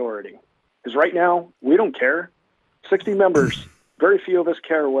that priority? Because right now, we don't care. 60 members, very few of us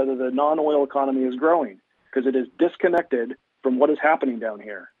care whether the non-oil economy is growing because it is disconnected from what is happening down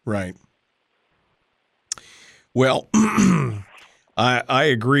here. Right. Well, I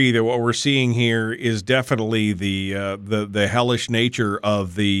agree that what we're seeing here is definitely the hellish nature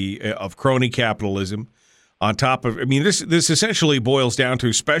of crony capitalism. On top of, I mean, this essentially boils down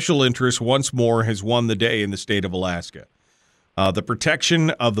to special interest once more has won the day in the state of Alaska. The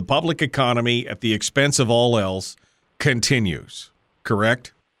protection of the public economy at the expense of all else continues,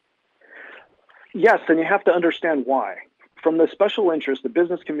 correct? Yes, and you have to understand why. From the special interest, the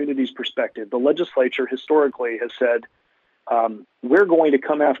business community's perspective, the legislature historically has said, we're going to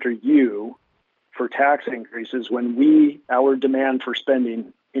come after you for tax increases when our demand for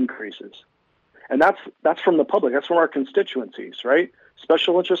spending increases. And that's from the public. That's from our constituencies, right?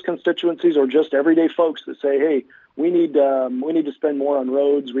 Special interest constituencies or just everyday folks that say, hey, we need to spend more on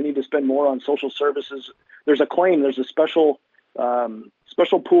roads. We need to spend more on social services. There's a claim. There's a special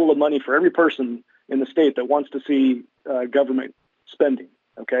pool of money for every person in the state that wants to see government spending.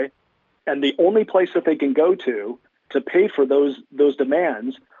 Okay, and the only place that they can go to pay for those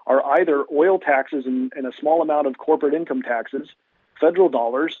demands are either oil taxes and a small amount of corporate income taxes, federal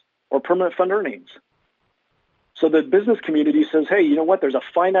dollars, or permanent fund earnings. So the business community says, hey, you know what? There's a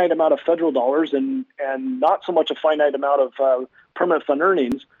finite amount of federal dollars and not so much a finite amount of permanent fund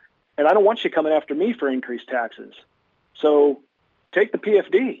earnings, and I don't want you coming after me for increased taxes. So take the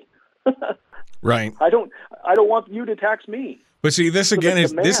PFD. Right. I don't want you to tax me. But see, this again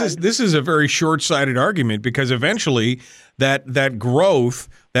this is a very short-sighted argument because eventually that growth,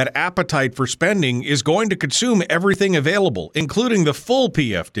 that appetite for spending is going to consume everything available, including the full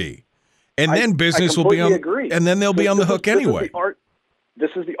PFD. And then business will be on agree. And then they'll be on the hook anyway.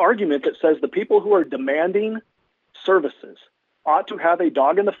 This is the argument that says the people who are demanding services ought to have a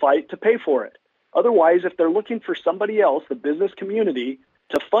dog in the fight to pay for it. Otherwise, if they're looking for somebody else, the business community,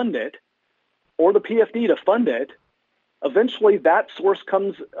 to fund it, or the PFD to fund it, eventually that source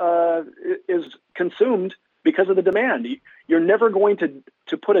is consumed because of the demand. You're never going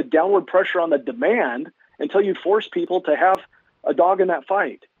to put a downward pressure on the demand until you force people to have a dog in that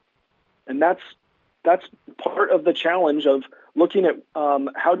fight. And that's part of the challenge of looking at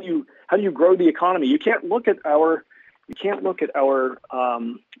how do you grow the economy. You can't look at our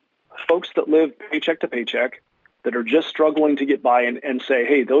folks that live paycheck to paycheck that are just struggling to get by and say,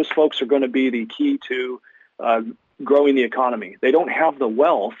 hey, those folks are going to be the key to growing the economy. They don't have the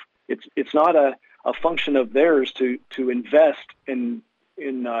wealth. It's not a function of theirs to invest in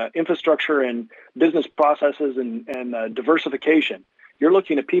infrastructure and business processes and diversification. You're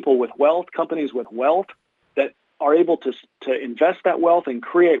looking at people with wealth, companies with wealth that are able to invest that wealth and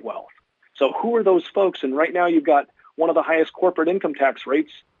create wealth. So who are those folks? And right now you've got one of the highest corporate income tax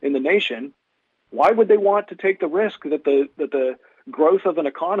rates in the nation. Why would they want to take the risk that the growth of an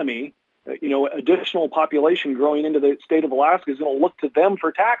economy, additional population growing into the state of Alaska is going to look to them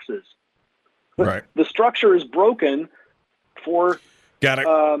for taxes? Right. The structure is broken for...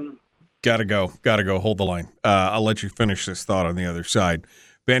 Gotta go. Hold the line. I'll let you finish this thought on the other side.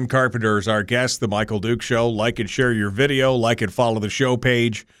 Ben Carpenter is our guest, The Michael Duke Show. Like and share your video. Like and follow the show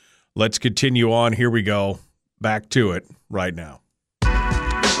page. Let's continue on. Here we go. Back to it right now.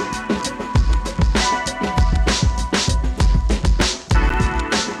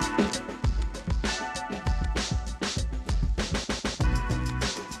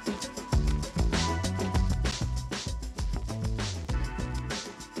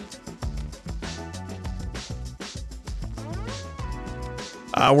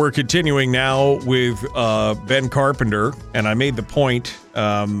 We're continuing now with Ben Carpenter, and I made the point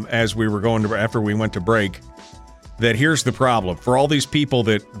as we were after we went to break that here's the problem for all these people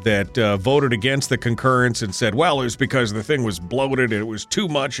that voted against the concurrence and said, well, it was because the thing was bloated and it was too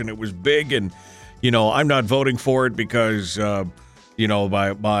much and it was big, and I'm not voting for it because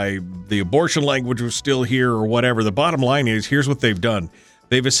by the abortion language was still here or whatever. The bottom line is, here's what they've done: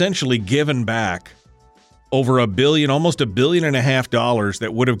 they've essentially given back over $1 billion, almost $1.5 billion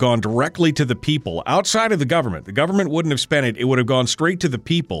that would have gone directly to the people outside of the government. The government wouldn't have spent it. It would have gone straight to the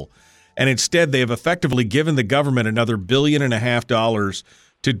people. And instead, they have effectively given the government another $1.5 billion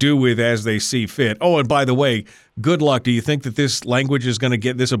to do with as they see fit. Oh, and by the way, good luck. Do you think that this language is going to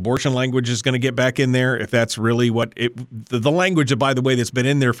get, this abortion language is going to get back in there? If that's really what the language, by the way, that's been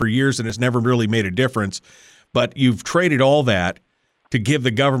in there for years and has never really made a difference. But you've traded all that to give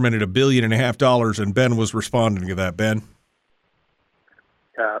the government $1.5 billion, and Ben was responding to that. Ben?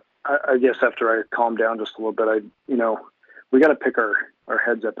 I guess after I calm down just a little bit, we got to pick our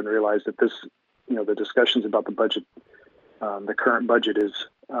heads up and realize that this, the discussions about the budget, the current budget is,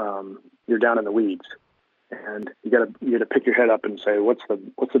 you're down in the weeds, and you got to pick your head up and say, what's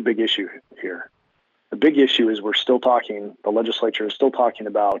the big issue here? The big issue is the legislature is still talking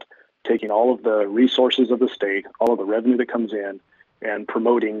about taking all of the resources of the state, all of the revenue that comes in, and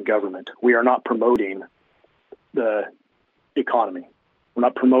promoting government. We are not promoting the economy. We're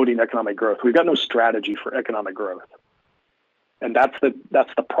not promoting economic growth. We've got no strategy for economic growth. And that's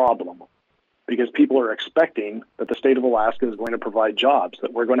the problem, because people are expecting that the state of Alaska is going to provide jobs,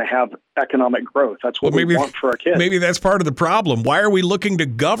 that we're going to have economic growth. That's what we want for our kids. Maybe that's part of the problem. Why are we looking to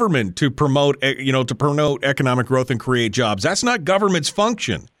government to promote economic growth and create jobs? That's not government's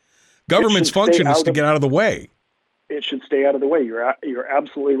function. Government's function is to get out of the way. It should stay out of the way. You're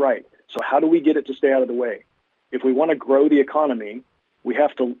absolutely right. So how do we get it to stay out of the way? If we want to grow the economy, we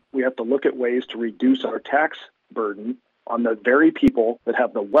have to look at ways to reduce our tax burden on the very people that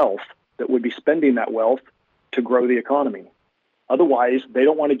have the wealth that would be spending that wealth to grow the economy. Otherwise, they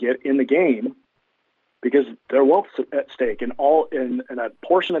don't want to get in the game because their wealth's at stake, and a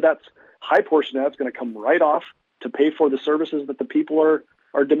portion of that's high portion of that's going to come right off to pay for the services that the people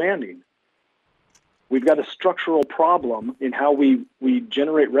are demanding. We've got a structural problem in how we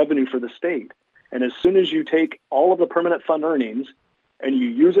generate revenue for the state. And as soon as you take all of the permanent fund earnings and you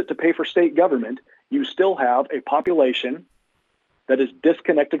use it to pay for state government, you still have a population that is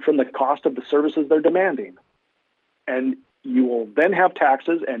disconnected from the cost of the services they're demanding. And you will then have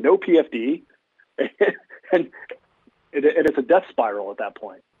taxes and no PFD, and it's a death spiral at that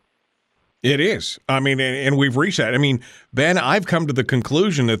point. It is. I mean, and we've reached that. I mean, Ben, I've come to the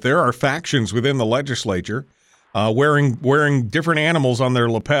conclusion that there are factions within the legislature wearing different animals on their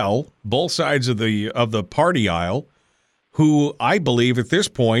lapel, both sides of the party aisle, who I believe at this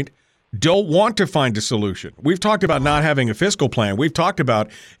point don't want to find a solution. We've talked about not having a fiscal plan. We've talked about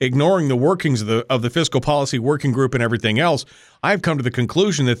ignoring the workings of the fiscal policy working group and everything else. I've come to the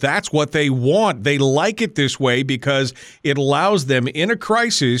conclusion that that's what they want. They like it this way because it allows them in a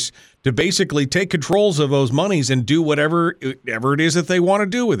crisis to basically take controls of those monies and do whatever it is that they want to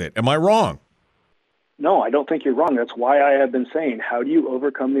do with it. Am I wrong? No, I don't think you're wrong. That's why I have been saying, how do you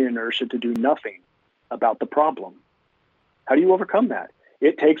overcome the inertia to do nothing about the problem? How do you overcome that?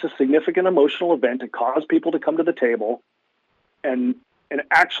 It takes a significant emotional event to cause people to come to the table and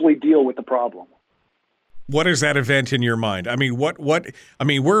actually deal with the problem. What is that event in your mind? I mean,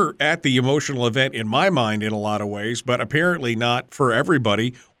 we're at the emotional event in my mind in a lot of ways, but apparently not for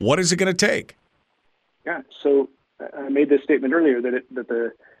everybody. What is it going to take? Yeah, so I made this statement earlier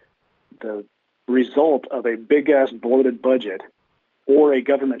that the result of a big-ass bloated budget or a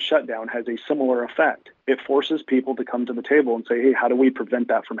government shutdown has a similar effect. It forces people to come to the table and say, hey, how do we prevent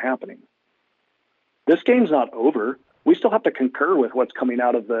that from happening? This game's not over. We still have to concur with what's coming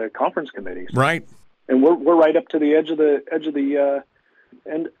out of the conference committees. Right. And we're right up to the edge of the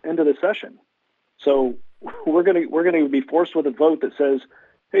end of the session. So we're going to be forced with a vote that says,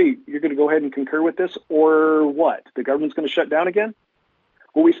 hey, you're going to go ahead and concur with this, or what? The government's going to shut down again?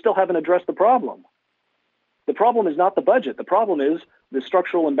 Well, we still haven't addressed the problem. The problem is not the budget. The problem is the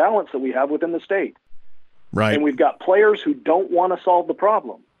structural imbalance that we have within the state. Right. And we've got players who don't want to solve the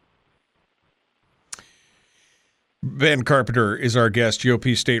problem. Ben Carpenter is our guest,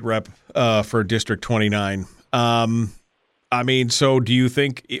 GOP state rep for District 29. I mean, so do you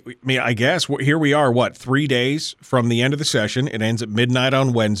think, I guess here we are, 3 days from the end of the session. It ends at midnight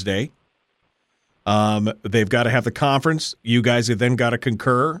on Wednesday. They've got to have the conference. You guys have then got to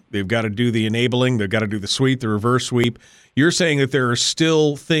concur. They've got to do the enabling. They've got to do the sweep, the reverse sweep. You're saying that there are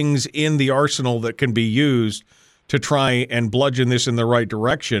still things in the arsenal that can be used to try and bludgeon this in the right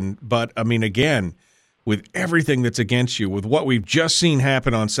direction. But, I mean, again, with everything that's against you, with what we've just seen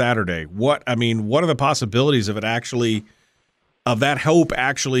happen on Saturday, what are the possibilities of that hope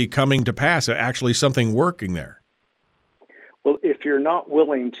actually coming to pass, actually something working there? Well, if you're not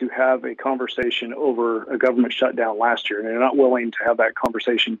willing to have a conversation over a government shutdown last year, and you're not willing to have that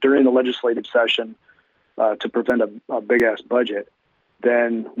conversation during the legislative session to prevent a big-ass budget,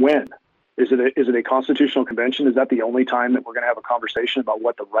 then when? Is it a constitutional convention? Is that the only time that we're going to have a conversation about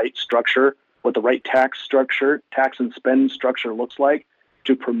what the right structure, what the right tax and spend structure looks like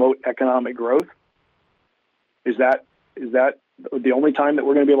to promote economic growth? Is that the only time that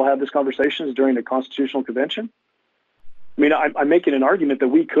we're going to be able to have this conversation is during the constitutional convention? I mean, I'm making an argument that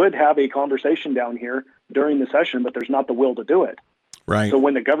we could have a conversation down here during the session, but there's not the will to do it. Right. So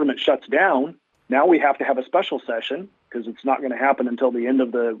when the government shuts down, now we have to have a special session because it's not going to happen until the end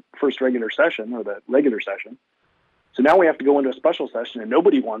of the first regular session or the regular session. So now we have to go into a special session, and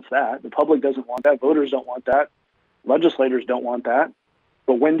nobody wants that. The public doesn't want that. Voters don't want that. Legislators don't want that.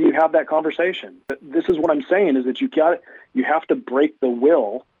 But when do you have that conversation? This is what I'm saying, is that you have to break the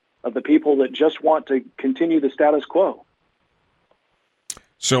will of the people that just want to continue the status quo.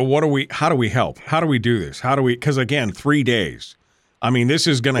 So how do we help? How do we do this? Because again, 3 days. I mean, this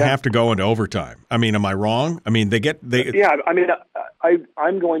is going to have to go into overtime. I mean, am I wrong? I mean, Yeah, I mean,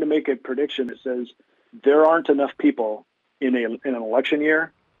 I'm going to make a prediction that says there aren't enough people in an election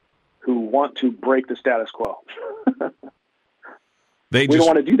year who want to break the status quo. We don't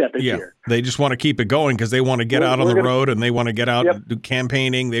want to do that this year. They just want to keep it going because they want to get out on the road and they want to get out and do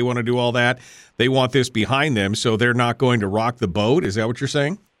campaigning. They want to do all that. They want this behind them, so they're not going to rock the boat. Is that what you're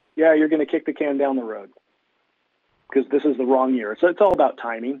saying? Yeah, you're going to kick the can down the road because this is the wrong year. So it's all about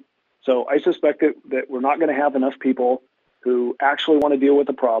timing. So I suspect that we're not going to have enough people who actually want to deal with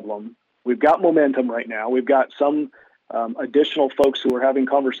the problem. We've got momentum right now. We've got some additional folks who are having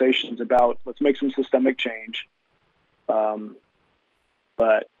conversations about let's make some systemic change.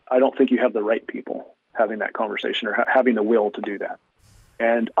 But I don't think you have the right people having that conversation or having the will to do that.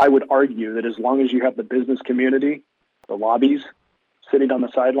 And I would argue that as long as you have the business community, the lobbies sitting on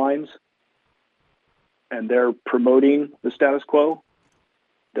the sidelines, and they're promoting the status quo,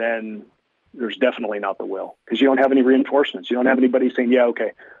 then there's definitely not the will, because you don't have any reinforcements. You don't have anybody saying, yeah,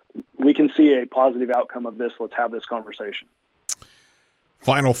 okay, we can see a positive outcome of this. Let's have this conversation.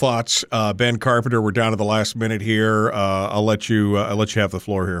 Final thoughts, Ben Carpenter. We're down to the last minute here. I'll let you have the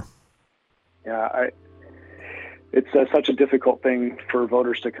floor here. Yeah, it's such a difficult thing for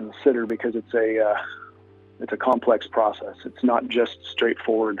voters to consider because it's a complex process. It's not just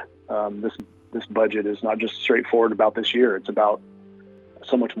straightforward. This budget is not just straightforward about this year. It's about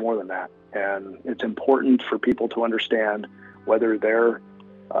so much more than that, and it's important for people to understand whether their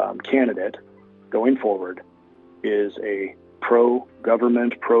candidate going forward is a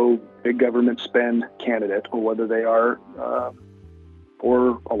pro-government, pro-big government spend candidate, or whether they are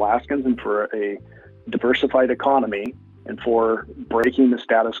for Alaskans and for a diversified economy and for breaking the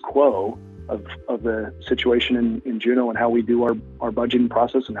status quo of the situation in Juneau and how we do our budgeting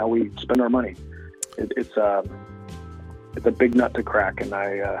process and how we spend our money. It's a big nut to crack, and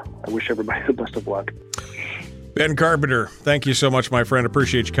I wish everybody the best of luck. Ben Carpenter, thank you so much, my friend.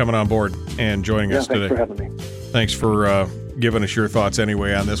 Appreciate you coming on board and joining us today. Thanks for having me. Thanks for giving us your thoughts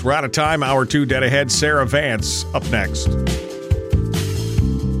anyway on this. We're out of time. Hour 2 dead ahead. Sarah Vance up next.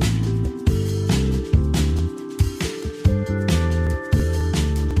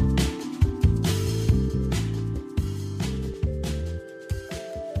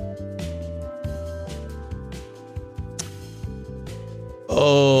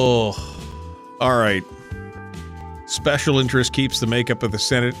 Oh, all right. Special interest keeps the makeup of the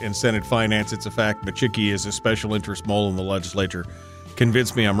Senate and Senate finance. It's a fact. Machicki is a special interest mole in the legislature.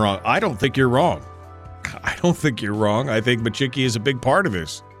 Convince me I'm wrong. I don't think you're wrong. I don't think you're wrong. I think Machicki is a big part of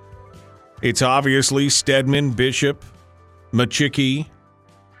this. It's obviously Stedman, Bishop, Machicki.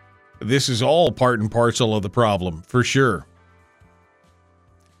 This is all part and parcel of the problem, for sure.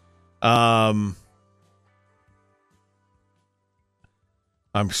 I'm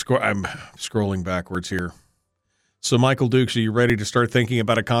scrolling backwards here. So, Michael Dukes, are you ready to start thinking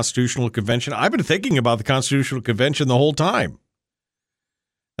about a constitutional convention? I've been thinking about the constitutional convention the whole time,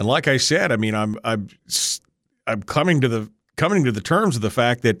 and like I said, I mean, I'm coming to the terms of the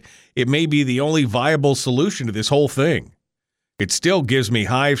fact that it may be the only viable solution to this whole thing. It still gives me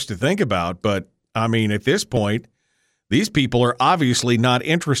hives to think about, but I mean, at this point, these people are obviously not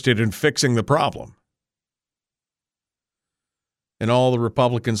interested in fixing the problem. And all the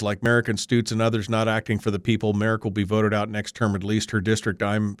Republicans like Merrick and Stutes and others not acting for the people, Merrick will be voted out next term at least. Her district,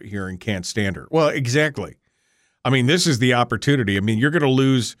 I'm hearing, can't stand her. Well, exactly. I mean, this is the opportunity. I mean, you're going to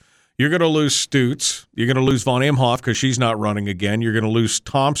lose Stutes. You're going to lose von Imhoff because she's not running again. You're going to lose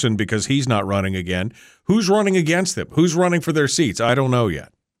Thompson because he's not running again. Who's running against them? Who's running for their seats? I don't know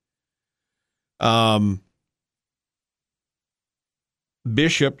yet.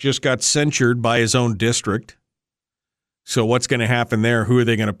 Bishop just got censured by his own district. So what's going to happen there? Who are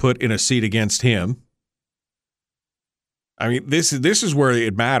they going to put in a seat against him? I mean, this is where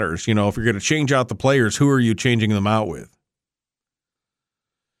it matters. You know, if you're going to change out the players, who are you changing them out with?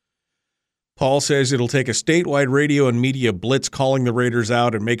 Paul says it'll take a statewide radio and media blitz calling the Raiders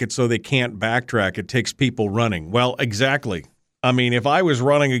out and make it so they can't backtrack. It takes people running. Well, exactly. I mean, if I was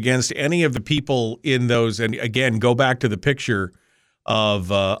running against any of the people in those, and again, go back to the picture of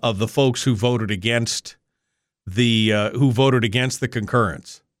the folks who voted against the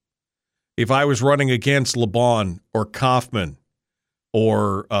concurrence. If I was running against LeBon or Kaufman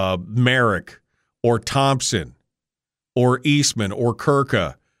or Merrick or Thompson or Eastman or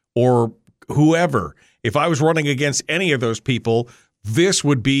Kurka or whoever, if I was running against any of those people, this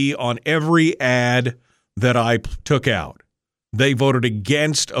would be on every ad that I took out. They voted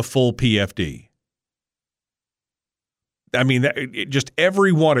against a full PFD. I mean, just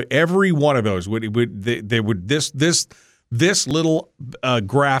every one of those would this little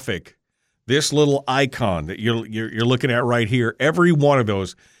graphic, this little icon that you're looking at right here. Every one of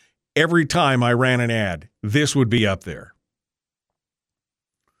those, every time I ran an ad, this would be up there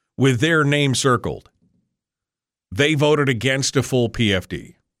with their name circled. They voted against a full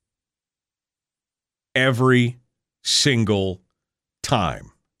PFD every single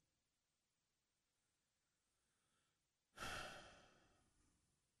time.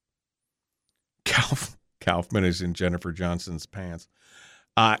 Kaufman is in Jennifer Johnson's pants.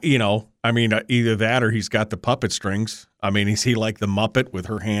 Either that or he's got the puppet strings. I mean, is he like the Muppet with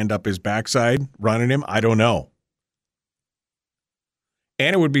her hand up his backside running him? I don't know.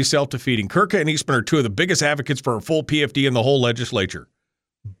 And it would be self-defeating. Kurka and Eastman are two of the biggest advocates for a full PFD in the whole legislature.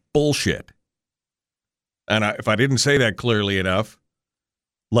 Bullshit. And if I didn't say that clearly enough,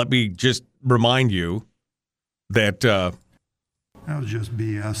 let me just remind you that... that was just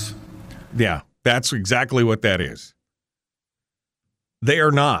BS. Yeah, that's exactly what that is. They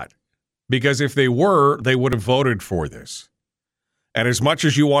are not. Because if they were, they would have voted for this. And as much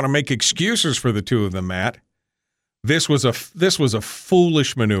as you want to make excuses for the two of them, Matt, this was a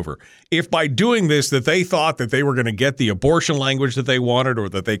foolish maneuver. If by doing this that they thought that they were going to get the abortion language that they wanted or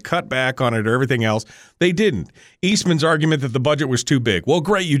that they cut back on it or everything else, they didn't. Eastman's argument that the budget was too big. Well,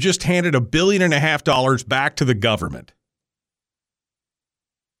 great, you just handed $1.5 billion back to the government.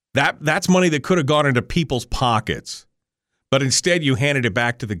 That's money that could have gone into people's pockets, but instead you handed it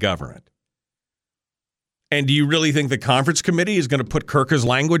back to the government. And do you really think the conference committee is going to put Kurka's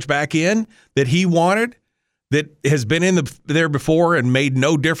language back in that he wanted, that has been in there before and made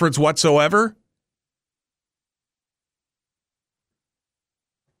no difference whatsoever?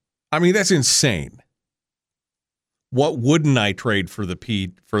 I mean, that's insane. What wouldn't I trade for the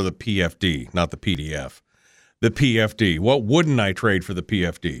PFD, not the PDF? The PFD. What wouldn't I trade for the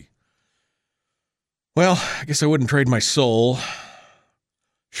PFD? Well, I guess I wouldn't trade my soul.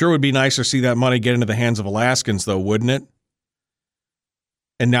 Sure would be nice to see that money get into the hands of Alaskans, though, wouldn't it?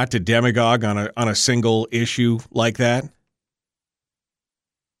 And not to demagogue on a single issue like that.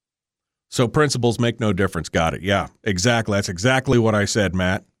 So principles make no difference. Got it. Yeah, exactly. That's exactly what I said,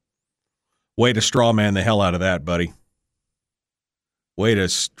 Matt. Way to straw man the hell out of that, buddy. Way to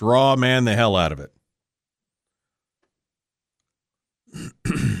straw man the hell out of it.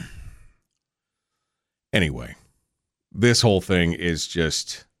 Anyway, this whole thing is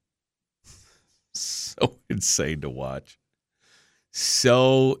just so insane to watch.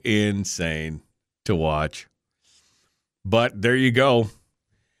 So insane to watch. But there you go.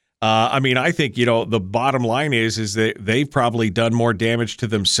 I think, the bottom line is that they've probably done more damage to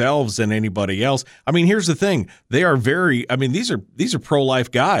themselves than anybody else. I mean, here's the thing. They are these are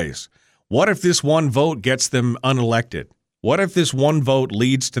pro-life guys. What if this one vote gets them unelected? What if this one vote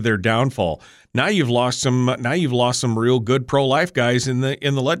leads to their downfall? Now you've lost some real good pro-life guys in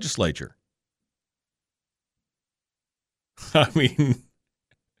the legislature. I mean,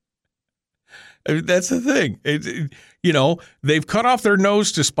 that's the thing. They've cut off their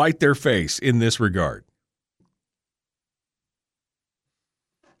nose to spite their face in this regard.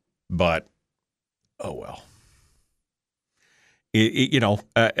 But, oh well.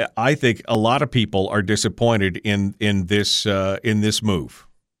 I think a lot of people are disappointed in this move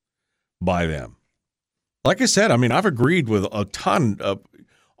by them. Like I said, I've agreed with a ton of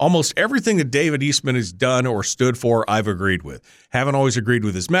almost everything that David Eastman has done or stood for. I've agreed with. Haven't always agreed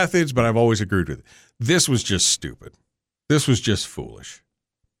with his methods, but I've always agreed with it. This was just stupid. This was just foolish.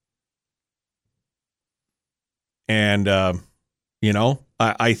 And I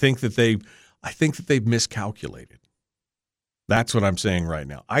think that they've miscalculated. That's what I'm saying right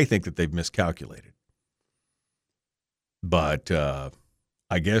now. I think that they've miscalculated. But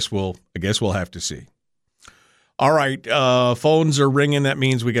I guess we'll have to see. All right, phones are ringing. That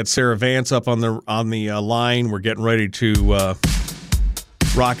means we got Sarah Vance up on the line. We're getting ready to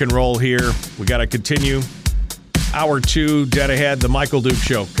rock and roll here. We got to continue. Hour 2, dead ahead. The Michael Duke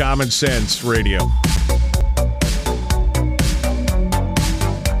Show, Common Sense Radio.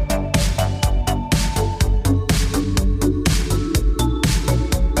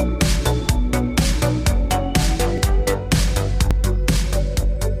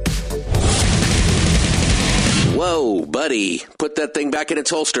 Buddy, put that thing back in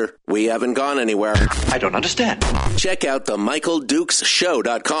its holster. We haven't gone anywhere. I don't understand. Check out the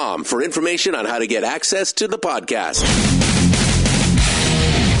MichaelDukesShow.com for information on how to get access to the podcast.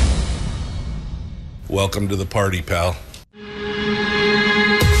 Welcome to the party, pal.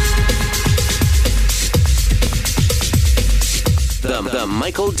 The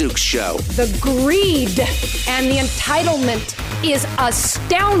Michael Dukes Show. The greed and the entitlement is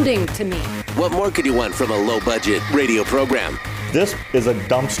astounding to me. What more could you want from a low-budget radio program? This is a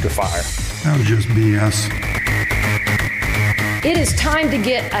dumpster fire. That was just BS. It is time to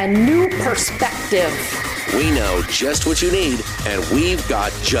get a new perspective. We know just what you need, and we've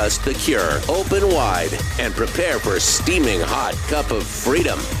got just the cure. Open wide and prepare for a steaming hot cup of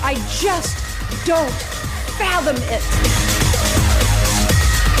freedom. I just don't fathom it.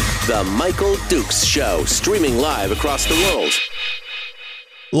 The Michael Dukes Show, streaming live across the world.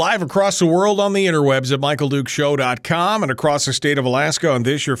 Live across the world on the interwebs at MichaelDukesShow.com and across the state of Alaska on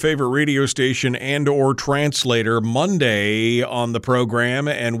this, your favorite radio station and or translator. Monday on the program,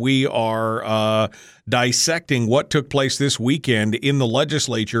 and we are dissecting what took place this weekend in the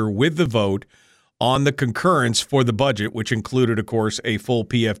legislature with the vote on the concurrence for the budget, which included, of course, a full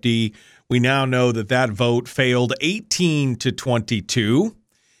PFD. We now know that that vote failed 18-22.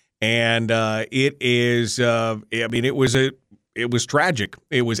 And it is, it was tragic.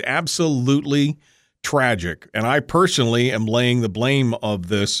 It was absolutely tragic. And I personally am laying the blame of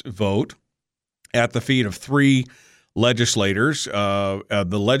this vote at the feet of three legislators,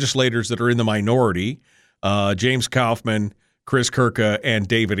 the legislators that are in the minority, James Kaufman, Chris Kurka, and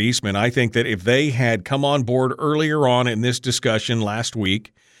David Eastman. I think that if they had come on board earlier on in this discussion last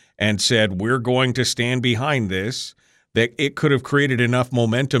week and said, we're going to stand behind this, that it could have created enough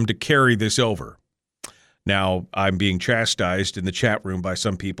momentum to carry this over. Now, I'm being chastised in the chat room by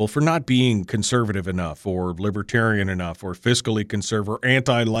some people for not being conservative enough or libertarian enough or fiscally conservative or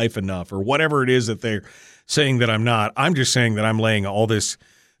anti-life enough or whatever it is that they're saying that I'm not. I'm just saying that I'm laying all this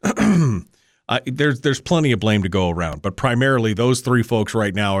there's plenty of blame to go around, but primarily those three folks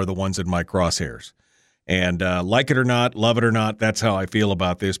right now are the ones in my crosshairs. And like it or not, love it or not, that's how I feel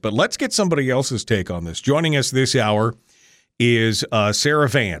about this. But let's get somebody else's take on this. Joining us this hour is Sarah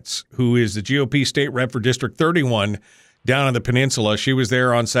Vance, who is the GOP state rep for District 31 down in the peninsula. She was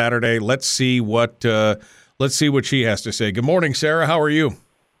there on Saturday. Let's see what she has to say. Good morning, Sarah. How are you?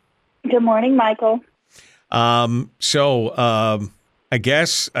 Good morning, Michael. I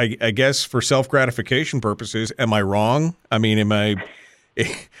guess for self-gratification purposes, am I wrong?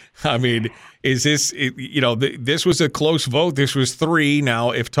 Is this, this was a close vote. This was 3. Now,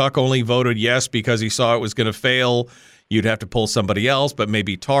 if Tuck only voted yes because he saw it was going to fail, you'd have to pull somebody else, but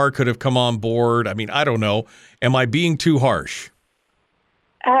maybe Tar could have come on board. I don't know. Am I being too harsh?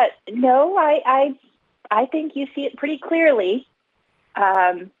 No, I think you see it pretty clearly.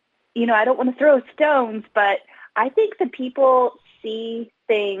 I don't want to throw stones, but I think the people see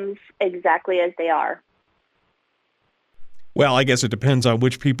things exactly as they are. Well, I guess it depends on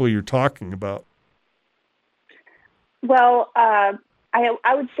which people you're talking about. Well, I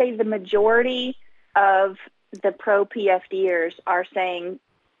would say the majority of the pro-PFDers are saying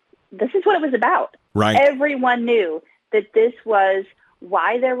this is what it was about. Right. Everyone knew that this was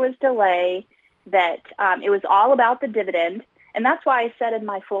why there was delay, that it was all about the dividend. And that's why I said in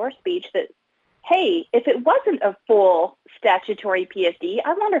my floor speech that, hey, if it wasn't a full statutory PFD,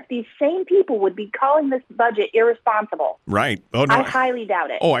 I wonder if these same people would be calling this budget irresponsible. Right. Oh, no. I highly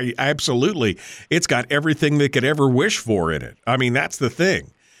doubt it. Oh, absolutely. It's got everything they could ever wish for in it. That's the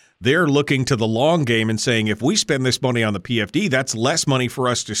thing. They're looking to the long game and saying, if we spend this money on the PFD, that's less money for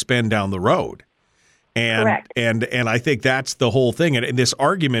us to spend down the road. And correct. And I think that's the whole thing. And this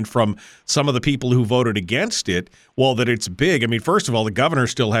argument from some of the people who voted against it, well, that it's big. First of all, the governor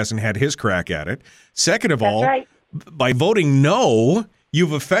still hasn't had his crack at it. Second of that's all, right. By voting no,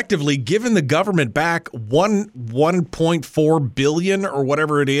 you've effectively given the government back $1.4 billion or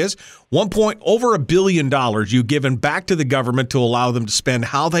whatever it is, over $1 billion you've given back to the government to allow them to spend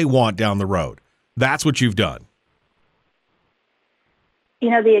how they want down the road. That's what you've done.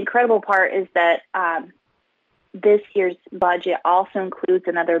 The incredible part is that this year's budget also includes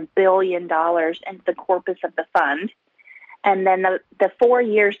another $1 billion into the corpus of the fund. And then the 4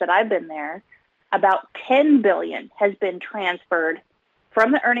 years that I've been there, about $10 billion has been transferred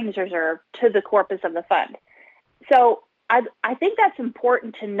from the earnings reserve to the corpus of the fund. So I think that's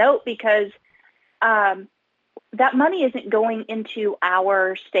important to note because that money isn't going into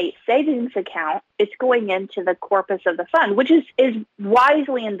our state savings account. It's going into the corpus of the fund, which is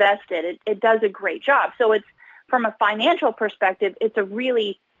wisely invested. It does a great job. So it's, from a financial perspective, it's a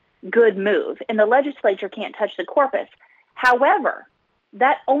really good move. And the legislature can't touch the corpus. However,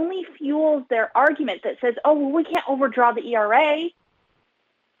 that only fuels their argument that says, oh, well, we can't overdraw the ERA.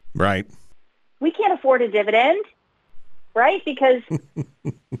 Right. We can't afford a dividend, right? Because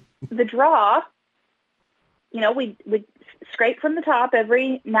the draw, we scrape from the top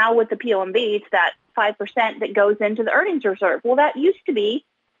now with the PLMB, it's that 5% that goes into the earnings reserve. Well, that used to be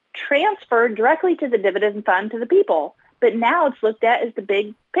transferred directly to the dividend fund to the people. But now it's looked at as the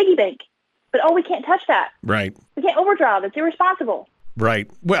big piggy bank. But, we can't touch that. Right. We can't overdraw. That's irresponsible. Right.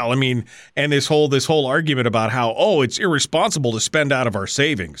 Well, I mean, and this whole argument about how, it's irresponsible to spend out of our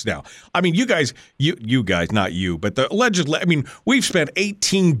savings. Now, I mean, you guys, not you, but the we've spent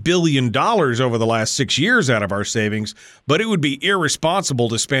 $18 billion over the last 6 years out of our savings, but it would be irresponsible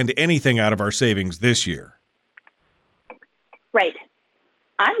to spend anything out of our savings this year. Right.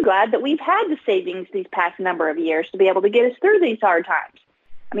 I'm glad that we've had the savings these past number of years to be able to get us through these hard times.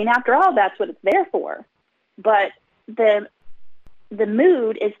 I mean, after all, that's what it's there for. But the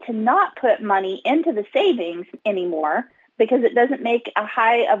mood is to not put money into the savings anymore because it doesn't make a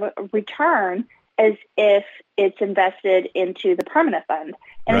high of a return as if it's invested into the permanent fund.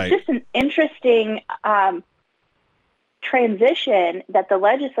 And Right. It's just an interesting transition that the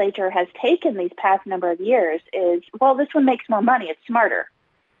legislature has taken these past number of years is, well, this one makes more money. It's smarter.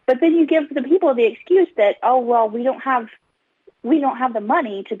 But then you give the people the excuse that, we don't have the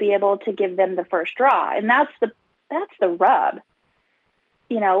money to be able to give them the first draw. And that's the rub.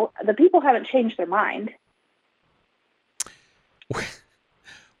 The people haven't changed their mind.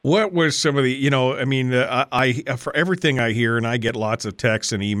 What was some of the, I for everything I hear, and I get lots of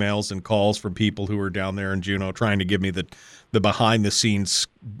texts and emails and calls from people who are down there in Juneau trying to give me the behind the scenes,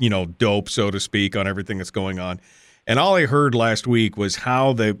 dope, so to speak, on everything that's going on. And all I heard last week was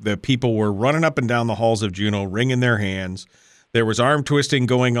how the people were running up and down the halls of Juneau, wringing their hands. There was arm twisting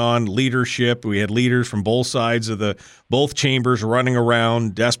going on, leadership. We had leaders from both sides of both chambers running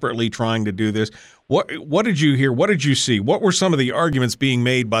around, desperately trying to do this. What did you hear? What did you see? What were some of the arguments being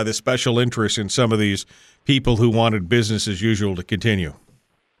made by the special interests in some of these people who wanted business as usual to continue?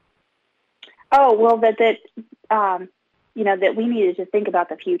 Oh, well, that we needed to think about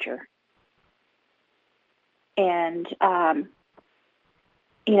the future. And, as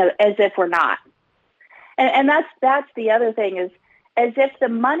if we're not. And that's the other thing is, as if the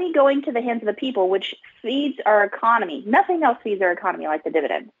money going to the hands of the people, which feeds our economy, nothing else feeds our economy like the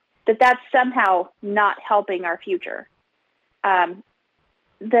dividend, that's somehow not helping our future.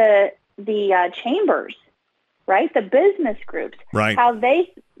 The chambers, right? The business groups, right? How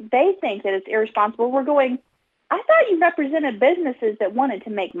they think that it's irresponsible. We're going, I thought you represented businesses that wanted to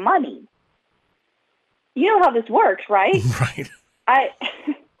make money. You know how this works, right? Right.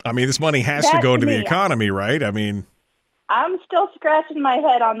 I mean, this money has to go to the economy, right? I mean, I'm still scratching my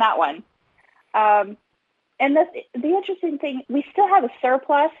head on that one. And the interesting thing, we still have a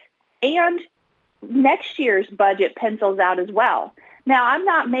surplus, and next year's budget pencils out as well. Now, I'm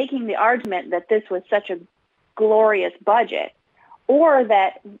not making the argument that this was such a glorious budget, or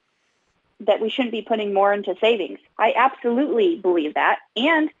that we shouldn't be putting more into savings. I absolutely believe that,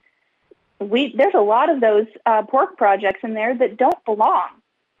 and there's a lot of those pork projects in there that don't belong.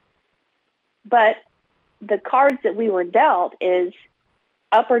 But the cards that we were dealt is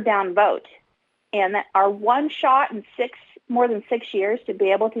up or down vote. And that our one shot in more than 6 years to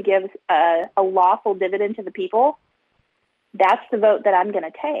be able to give a lawful dividend to the people, that's the vote that I'm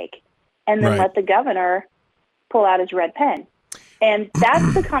going to take. And then let the governor pull out his red pen. And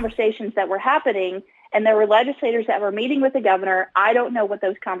that's the conversations that were happening. And there were legislators that were meeting with the governor. I don't know what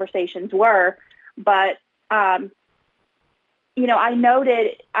those conversations were, but I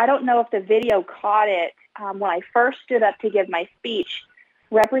noted, I don't know if the video caught it, when I first stood up to give my speech,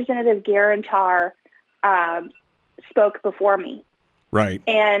 Representative Garantar spoke before me. Right.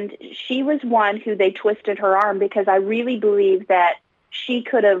 And she was one who they twisted her arm because I really believe that she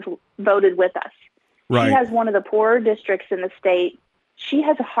could have voted with us. Right. She has one of the poorer districts in the state. She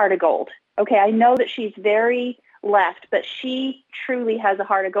has a heart of gold. Okay, I know that she's very left, but she truly has a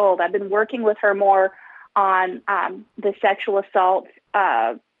heart of gold. I've been working with her more on the sexual assault,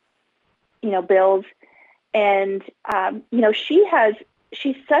 bills. And,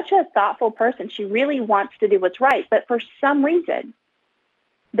 she's such a thoughtful person. She really wants to do what's right. But for some reason,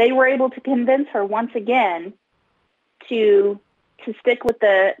 they were able to convince her once again to stick with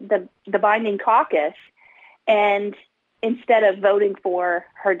the binding caucus, and instead of voting for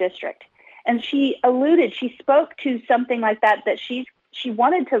her district. And she spoke to something like that she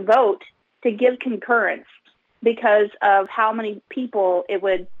wanted to vote to give concurrence because of how many people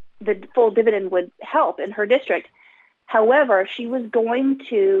the full dividend would help in her district. However, she was going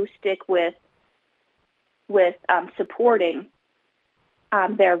to stick with with supporting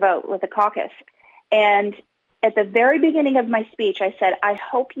their vote with the caucus. And at the very beginning of my speech, I said, I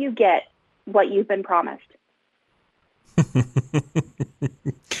hope you get what you've been promised.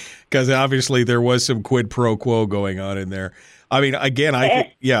 Because obviously there was some quid pro quo going on in there. I mean, again,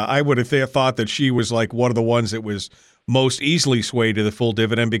 I would have thought that she was like one of the ones that was most easily swayed to the full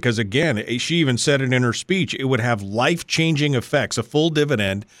dividend because, again, she even said it in her speech, it would have life-changing effects. A full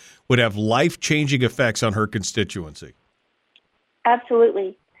dividend would have life-changing effects on her constituency.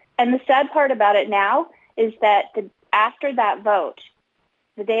 Absolutely. And the sad part about it now is that after that vote,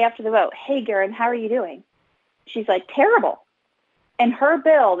 the day after the vote, hey, Garen, how are you doing? She's like, terrible. And her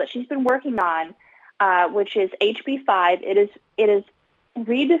bill that she's been working on, which is HB 5, it is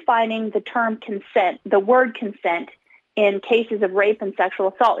redefining the term consent, the word consent, in cases of rape and sexual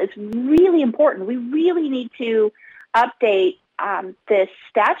assault. It's really important. We really need to update this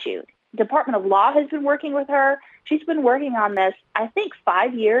statute. Department of Law has been working with her. She's been working on this, I think,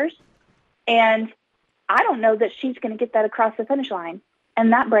 5 years. And I don't know that she's going to get that across the finish line.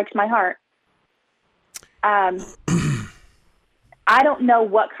 And that breaks my heart. I don't know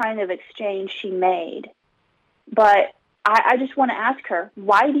what kind of exchange she made, but I just want to ask her,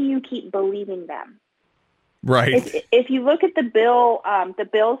 why do you keep believing them? Right. If you look at the bill, the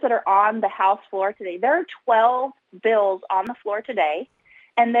bills that are on the House floor today, there are 12 bills on the floor today,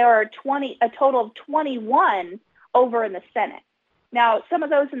 and there are a total of 21 over in the Senate. Now, some of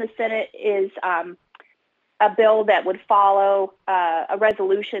those in the Senate is a bill that would follow a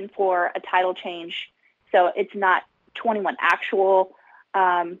resolution for a title change. So it's not 21 actual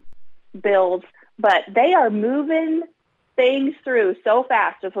bills, but they are moving things through so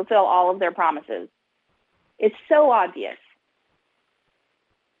fast to fulfill all of their promises. It's so obvious.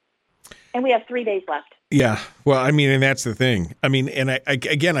 And we have 3 days left. Yeah. Well, I mean, and that's the thing. I mean, and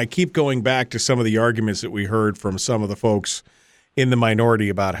I keep going back to some of the arguments that we heard from some of the folks in the minority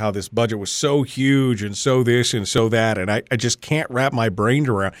about how this budget was so huge and so this and so that, and I just can't wrap my brain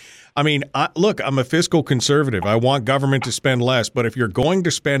around. I mean, look, I'm a fiscal conservative. I want government to spend less, but if you're going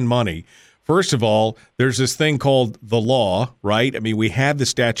to spend money, first of all, there's this thing called the law, right? I mean, we had the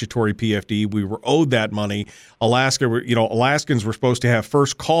statutory PFD. We were owed that money. Alaskans were supposed to have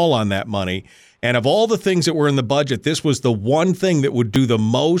first call on that money. And of all the things that were in the budget, this was the one thing that would do the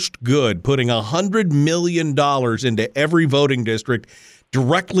most good, putting $100 million into every voting district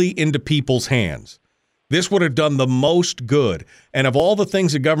directly into people's hands. This would have done the most good. And of all the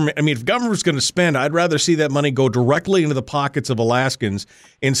things the government, I mean, if government was going to spend, I'd rather see that money go directly into the pockets of Alaskans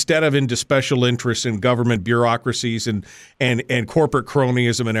instead of into special interests and government bureaucracies and corporate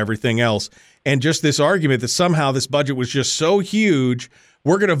cronyism and everything else. And just this argument that somehow this budget was just so huge,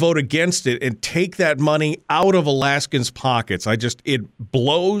 we're going to vote against it and take that money out of Alaskans' pockets. It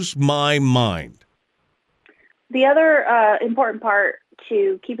blows my mind. The other important part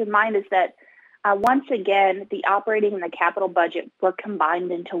to keep in mind is that once again, the operating and the capital budget were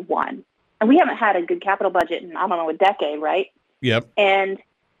combined into one. And we haven't had a good capital budget in, I don't know, a decade, right? Yep. And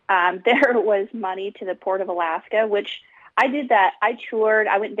there was money to the Port of Alaska, which I did that. I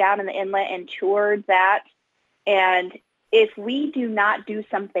went down in the inlet and toured that. And if we do not do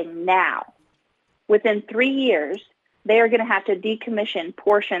something now, within 3 years, they are going to have to decommission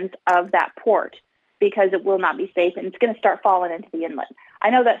portions of that port because it will not be safe and it's going to start falling into the inlet. I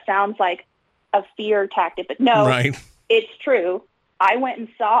know that sounds like a fear tactic, but no, right. It's true. I went and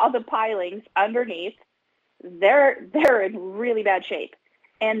saw the pilings underneath. They're in really bad shape.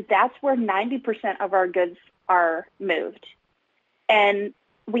 And that's where 90% of our goods are moved. And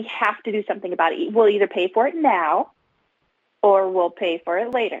we have to do something about it. We'll either pay for it now or we'll pay for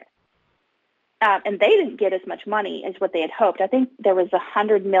it later. And they didn't get as much money as what they had hoped. I think there was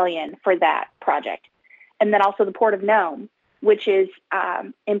 $100 million for that project. And then also the Port of Nome, which is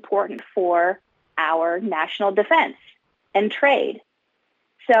important for our national defense and trade.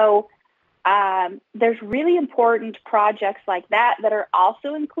 So there's really important projects like that are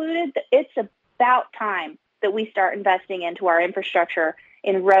also included. It's about time that we start investing into our infrastructure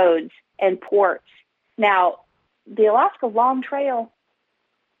in roads and ports. Now, the Alaska Long Trail,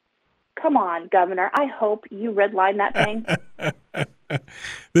 come on, Governor. I hope you redline that thing.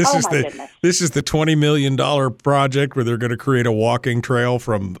 This is the $20 million project where they're going to create a walking trail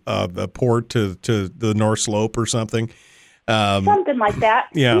from the port to the North Slope or something. Something like that.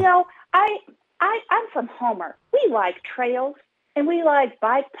 Yeah. You know, I'm from Homer. We like trails and we like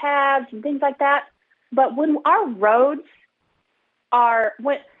bike paths and things like that. But when our roads are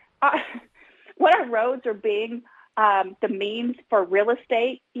being the means for real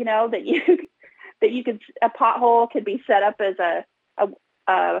estate, you know, that you could, a pothole could be set up as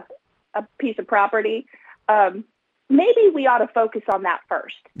a piece of property. maybe we ought to focus on that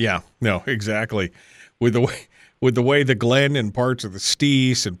first. Yeah, no, exactly. With the way the Glen and parts of the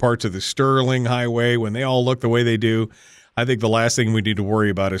Steese and parts of the Sterling Highway, when they all look the way they do, I think the last thing we need to worry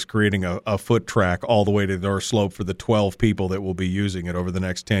about is creating a foot track all the way to the North Slope for the 12 people that will be using it over the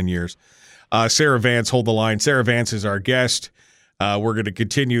next 10 years. Sarah Vance, hold the line. Sarah Vance is our guest. We're going to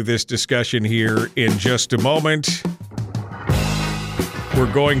continue this discussion here in just a moment.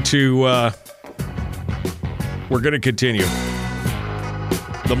 We're going to continue.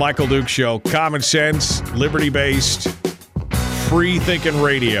 The Michael Duke Show, common sense, liberty-based, free-thinking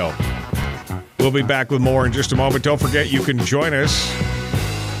radio. We'll be back with more in just a moment. Don't forget, you can join us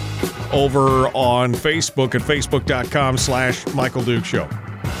over on Facebook at facebook.com/Michael Duke Show.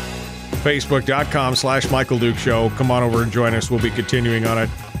 Facebook.com/Michael Duke Show. Come on over and join us. We'll be continuing on it.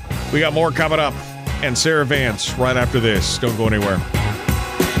 We got more coming up. And Sarah Vance right after this. Don't go anywhere.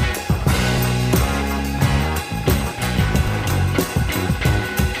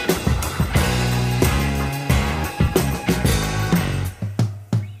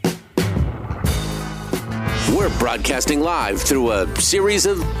 We're broadcasting live through a series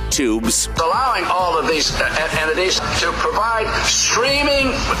of tubes. Allowing all of these entities to provide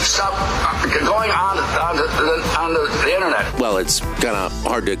streaming stuff going on the internet. Well, it's kind of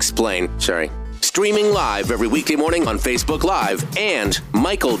hard to explain. Sorry. Streaming live every weekday morning on Facebook Live and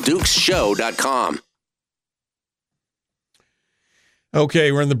MichaelDukesShow.com.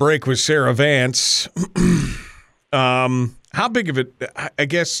 Okay, we're in the break with Sarah Vance. How big of it, I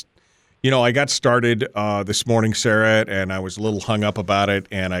guess, I got started this morning, Sarah, and I was a little hung up about it,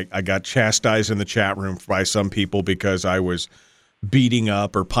 and I got chastised in the chat room by some people because I was beating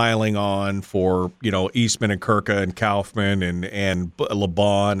up or piling on for, Eastman and Kurka and Kaufman and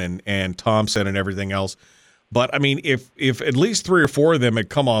LeBon and Thompson and everything else. But, I mean, if at least 3 or 4 of them had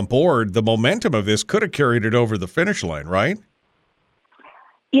come on board, the momentum of this could have carried it over the finish line, right?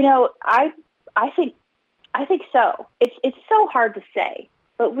 I think so. It's so hard to say.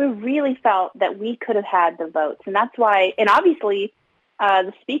 But we really felt that we could have had the votes. And that's why, and obviously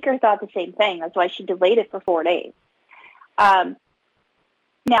the speaker thought the same thing. That's why she delayed it for 4 days.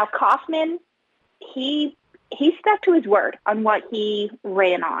 Now, Kaufman, he stuck to his word on what he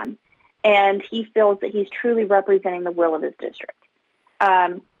ran on. And he feels that he's truly representing the will of his district.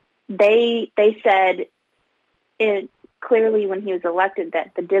 They said it clearly when he was elected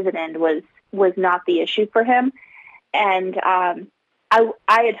that the dividend was not the issue for him. And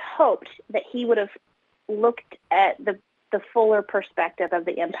I had hoped that he would have looked at the fuller perspective of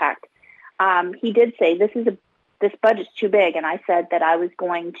the impact. He did say this budget's too big, and I said that I was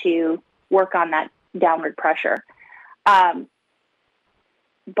going to work on that downward pressure. Bart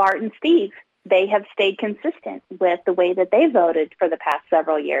and Steve, they have stayed consistent with the way that they voted for the past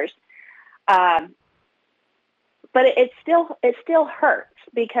several years. But it still hurts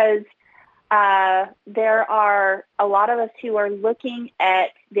because there are a lot of us who are looking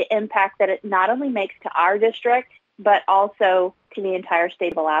at the impact that it not only makes to our district, but also to the entire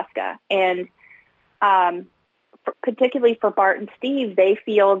state of Alaska. And particularly for Bart and Steve, they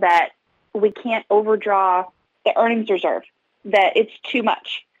feel that we can't overdraw the earnings reserve, that it's too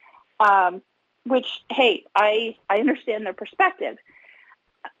much, which, hey, I understand their perspective.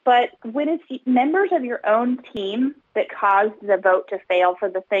 But when it's members of your own team that caused the vote to fail for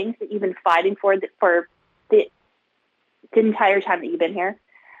the things that you've been fighting for the entire time that you've been here,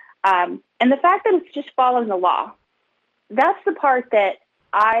 and the fact that it's just following the law, that's the part that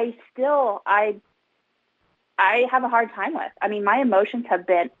I have a hard time with. I mean, my emotions have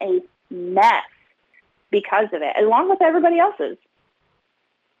been a mess because of it, along with everybody else's.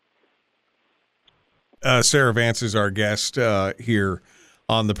 Sarah Vance is our guest here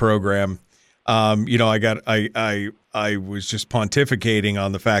on the program. I was just pontificating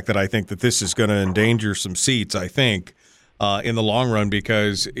on the fact that I think that this is going to endanger some seats, I think, in the long run,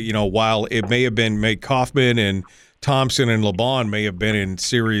 because, while it may have been Kaufman and Thompson and LeBon may have been in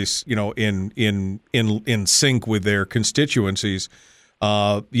serious, in sync with their constituencies,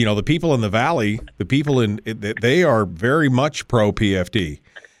 the people in the Valley, they are very much pro PFD.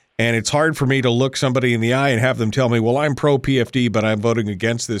 And it's hard for me to look somebody in the eye and have them tell me, well, I'm pro PFD, but I'm voting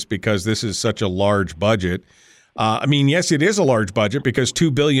against this because this is such a large budget. Yes, it is a large budget because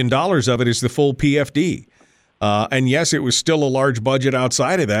 $2 billion of it is the full PFD. And yes, it was still a large budget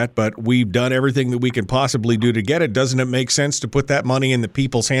outside of that, but we've done everything that we can possibly do to get it. Doesn't it make sense to put that money in the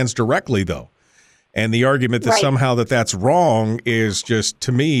people's hands directly, though? And the argument that somehow that's wrong is just,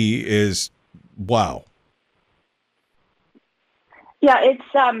 to me, is wow. Yeah, it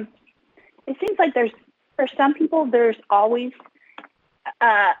seems like for some people, there's always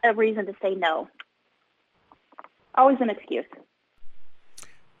a reason to say no. Always an excuse.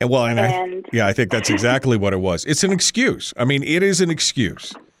 I think that's exactly what it was. It's an excuse. I mean, it is an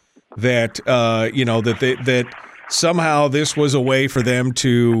excuse that that somehow this was a way for them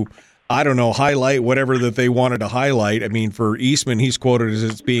to, I don't know, highlight whatever that they wanted to highlight. I mean, for Eastman, he's quoted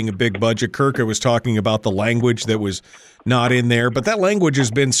as being a big budget. Kurka was talking about the language that was not in there, but that language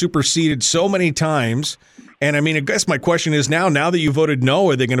has been superseded so many times. And I mean, I guess my question is now that you voted no,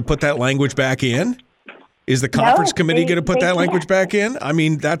 are they going to put that language back in? Is the conference committee going to put that language back in? I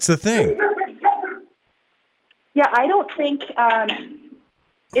mean, that's the thing. Yeah, I don't think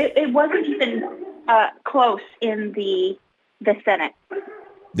it wasn't even close in the Senate.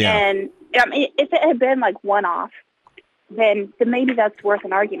 Yeah. And I mean, if it had been like one-off, then maybe that's worth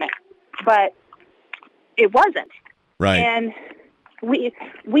an argument. But it wasn't. Right. And we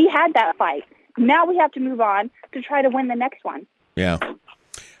had that fight. Now we have to move on to try to win the next one. Yeah.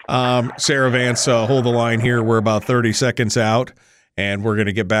 Sarah Vance, hold the line here. We're about 30 seconds out, and we're going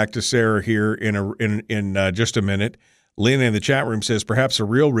to get back to Sarah here in just a minute. Lynn in the chat room says perhaps the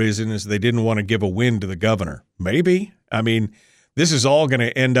real reason is they didn't want to give a win to the governor. Maybe. I mean, this is all going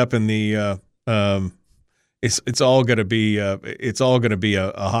to end up in the it's all going to be a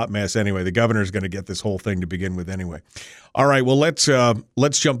hot mess anyway. The governor's going to get this whole thing to begin with anyway. All right, well let's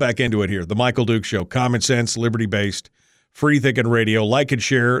jump back into it here. The Michael Duke Show, common sense, liberty based, free thinking radio. Like and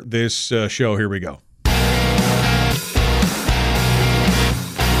share this show. Here we go.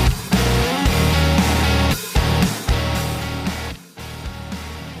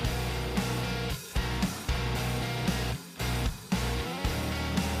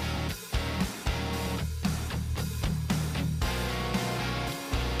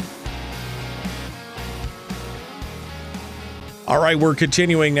 All right, we're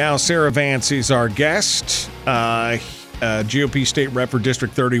continuing now. Sarah Vance is our guest, GOP state rep for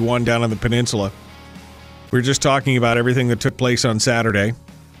District 31 down on the peninsula. We were just talking about everything that took place on Saturday.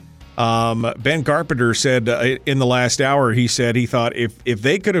 Ben Carpenter said in the last hour, he said he thought if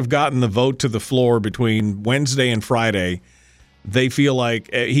they could have gotten the vote to the floor between Wednesday and Friday, he felt like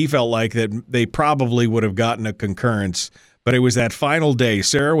that they probably would have gotten a concurrence. But it was that final day.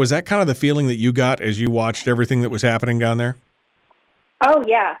 Sarah, was that kind of the feeling that you got as you watched everything that was happening down there? Oh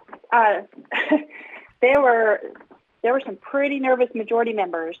yeah, there were some pretty nervous majority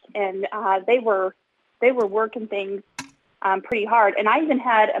members, and they were working things pretty hard. And I even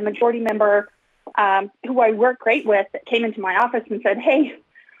had a majority member who I work great with that came into my office and said, "Hey,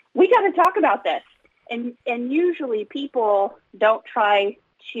 we got to talk about this." And usually people don't try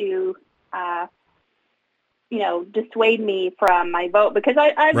to dissuade me from my vote because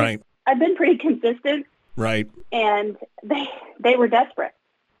I've been pretty consistent. Right. And they were desperate.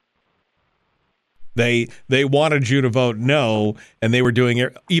 They wanted you to vote no, and they were doing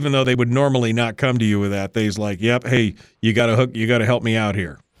it even though they would normally not come to you with that. They's like, "Yep, hey, you got to help me out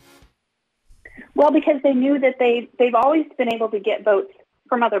here." Well, because they knew that they've always been able to get votes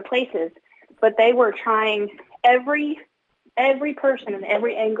from other places, but they were trying every person and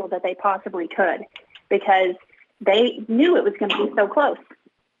every angle that they possibly could because they knew it was going to be so close.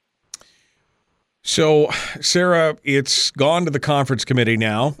 So, Sarah, it's gone to the conference committee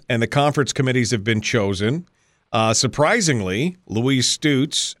now, and the conference committees have been chosen. Surprisingly, Louise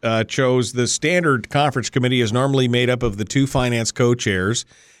Stutz chose the standard conference committee is normally made up of the two finance co-chairs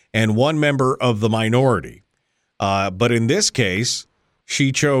and one member of the minority. But in this case,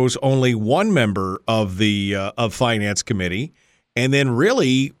 she chose only one member of the of finance committee, and then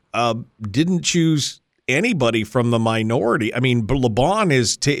really didn't choose anybody from the minority. I mean, LeBon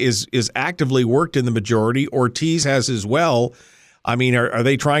is actively worked in the majority. Ortiz has as well. I mean, are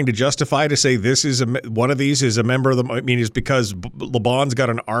they trying to justify to say this is one of these is a member of the? I mean, is because LeBon's got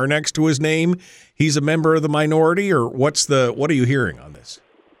an R next to his name, he's a member of the minority, or what are you hearing on this?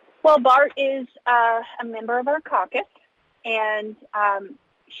 Well, Bart is a member of our caucus, and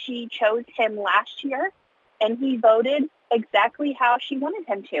she chose him last year, and he voted exactly how she wanted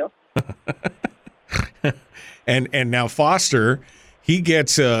him to. And now Foster, he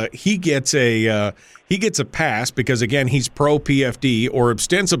gets a pass because again he's pro PFD or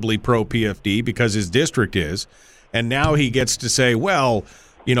ostensibly pro PFD because his district is, and now he gets to say, well,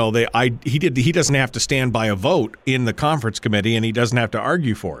 he doesn't have to stand by a vote in the conference committee and he doesn't have to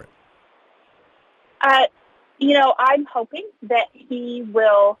argue for it. I'm hoping that he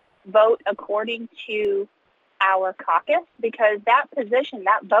will vote according to our caucus because that position,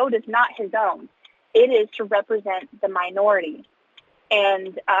 that vote is not his own. It is to represent the minority.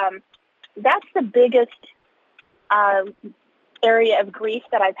 And that's the biggest area of grief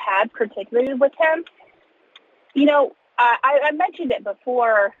that I've had, particularly with him. I mentioned it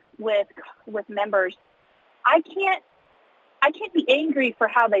before with members. I can't be angry for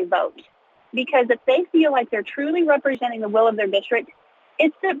how they vote, because if they feel like they're truly representing the will of their district,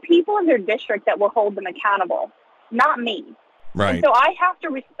 it's the people in their district that will hold them accountable, not me. Right. And so I have to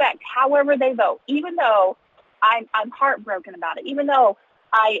respect however they vote, even though I'm heartbroken about it, even though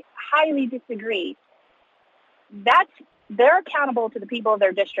I highly disagree. They're accountable to the people of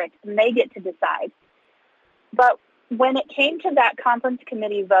their district, and they get to decide. But when it came to that conference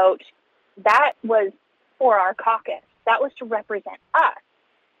committee vote, that was for our caucus. That was to represent us.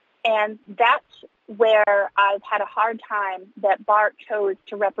 And that's where I've had a hard time that Bart chose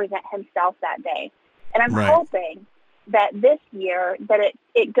to represent himself that day. And I'm hoping that this year that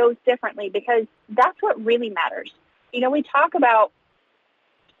it goes differently, because that's what really matters. You know, we talk about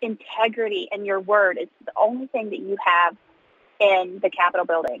integrity, and your word is the only thing that you have in the Capitol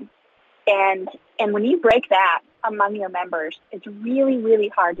building. And when you break that among your members, it's really, really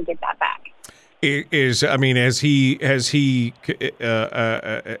hard to get that back.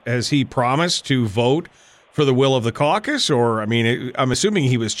 Has he promised to vote for the will of the caucus? Or, I mean, I'm assuming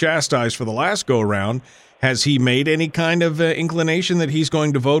he was chastised for the last go-around. Has he made any kind of inclination that he's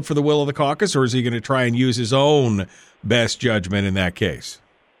going to vote for the will of the caucus, or is he going to try and use his own best judgment in that case?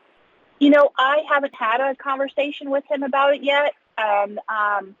 You know, I haven't had a conversation with him about it yet. And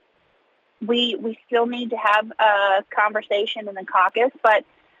we still need to have a conversation in the caucus, but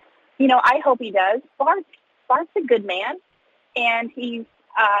you know, I hope he does. Bart's a good man, and he's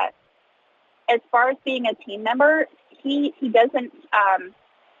as far as being a team member, he doesn't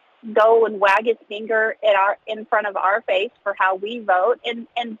go and wag his finger in front of our face for how we vote, and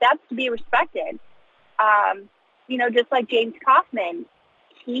that's to be respected. You know, just like James Kaufman,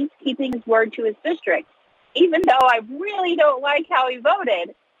 he's keeping his word to his district. Even though I really don't like how he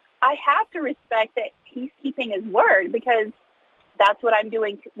voted, I have to respect that he's keeping his word, because that's what I'm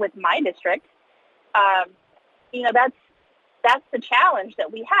doing with my district. You know, that's the challenge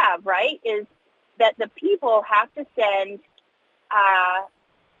that we have, right? Is that the people have to send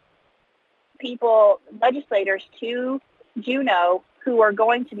legislators to Juneau who are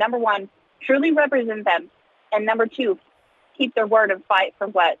going to, number one, truly represent them, and number two, keep their word and fight for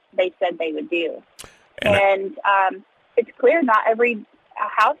what they said they would do. And it's clear not every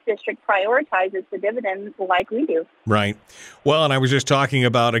House district prioritizes the dividends like we do. Right. Well, and I was just talking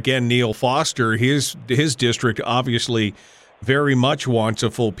about, again, Neil Foster. His district obviously very much wants a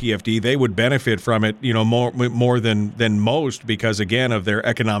full PFD. They would benefit from it, you know, more than most, because, again, of their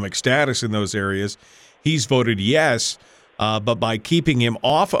economic status in those areas. He's voted yes, but by keeping him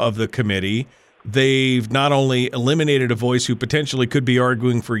off of the committee, they've not only eliminated a voice who potentially could be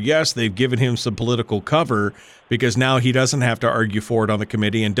arguing for yes, they've given him some political cover, because now he doesn't have to argue for it on the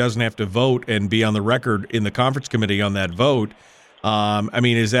committee and doesn't have to vote and be on the record in the conference committee on that vote. I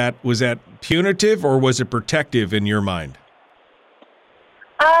mean, was that punitive, or was it protective in your mind?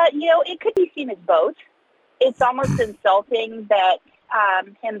 You know, it could be seen as both. It's almost insulting that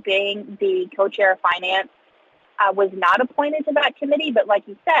him being the co-chair of finance was not appointed to that committee, but like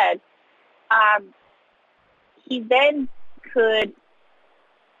you said, he then could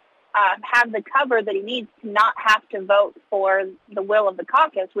have the cover that he needs to not have to vote for the will of the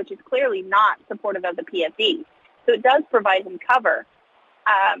caucus, which is clearly not supportive of the PFD. So it does provide him cover,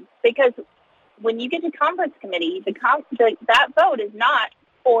 because when you get to conference committee, that vote is not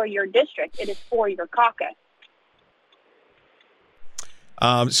for your district; it is for your caucus.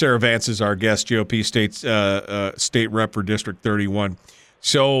 Sarah Vance is our guest, GOP state rep for District 31.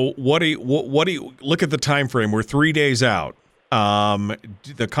 So what do you look at the time frame? We're 3 days out.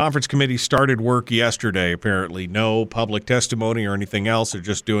 The conference committee started work yesterday, apparently. No public testimony or anything else. They're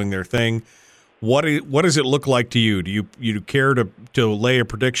just doing their thing. What does it look like to you? Do you care to lay a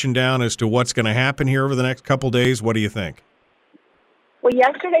prediction down as to what's going to happen here over the next couple days? What do you think? Well,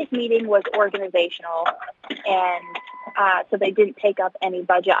 yesterday's meeting was organizational, and so they didn't take up any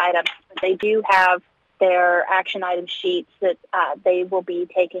budget items. But they do have their action item sheets that they will be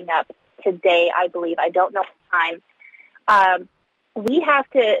taking up today, I believe. I don't know the time. They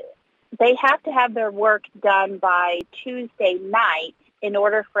have to have their work done by Tuesday night in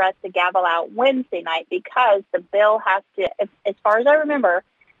order for us to gavel out Wednesday night, because the bill has to, as far as I remember,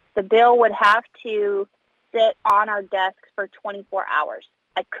 the bill would have to sit on our desks for 24 hours.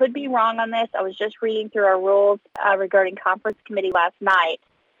 I could be wrong on this. I was just reading through our rules regarding conference committee last night,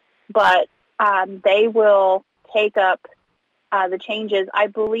 but they will take up the changes. I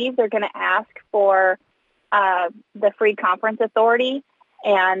believe they're going to ask for the free conference authority,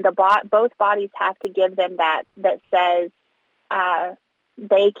 and both bodies have to give them that says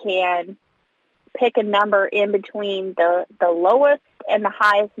they can pick a number in between the lowest and the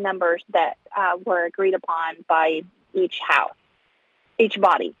highest numbers that were agreed upon by each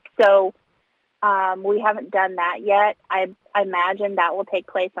body. So we haven't done that yet. I imagine that will take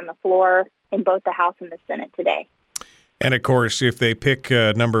place on the floor in both the House and the Senate today. And, of course, if they pick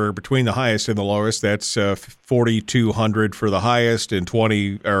a number between the highest and the lowest, that's $4,200 for the highest and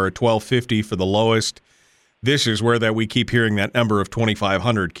 $1,250 for the lowest. This is where that we keep hearing that number of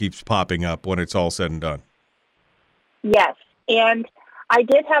 $2,500 keeps popping up when it's all said and done. Yes, and I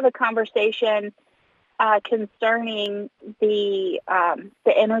did have a conversation concerning the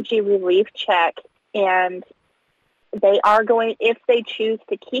energy relief check, and they are going, if they choose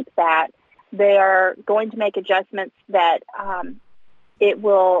to keep that, they are going to make adjustments that it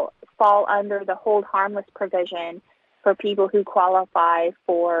will fall under the hold harmless provision for people who qualify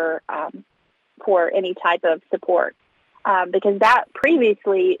for any type of support, because that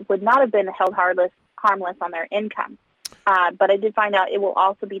previously would not have been held harmless on their income. But I did find out it will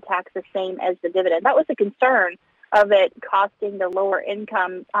also be taxed the same as the dividend. That was a concern of it costing the lower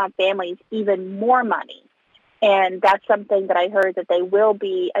income families even more money. And that's something that I heard that they will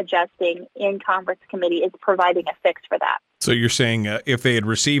be adjusting in Conference Committee, is providing a fix for that. So you're saying if they had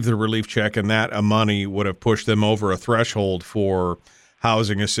received the relief check and that money would have pushed them over a threshold for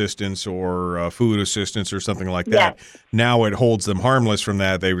housing assistance or food assistance or something like that, yes. Now it holds them harmless from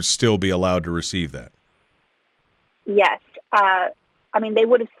that. They would still be allowed to receive that. Yes. I mean, they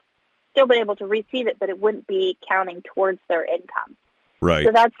would have still been able to receive it, but it wouldn't be counting towards their income. Right.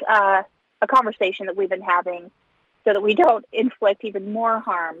 So that's a conversation that we've been having so that we don't inflict even more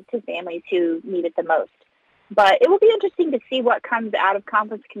harm to families who need it the most. But it will be interesting to see what comes out of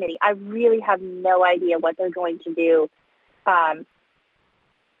Conference Committee. I really have no idea what they're going to do.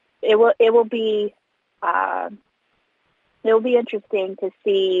 It will be interesting to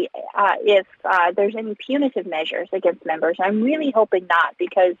see if there's any punitive measures against members. I'm really hoping not,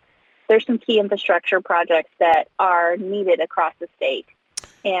 because there's some key infrastructure projects that are needed across the state.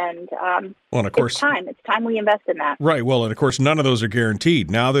 And well, of course, it's time we invest in that. Right. Well, and of course, none of those are guaranteed.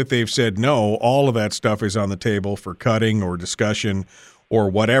 Now that they've said no, all of that stuff is on the table for cutting or discussion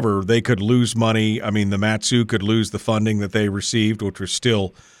or whatever. They could lose money. I mean, the Mat-Su could lose the funding that they received, which was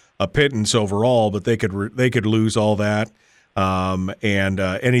still a pittance overall, but they could lose all that. And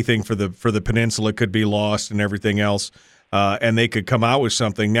anything for the peninsula could be lost and everything else. And they could come out with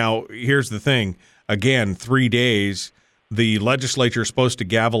something. Now, here's the thing. Again, 3 days. The legislature is supposed to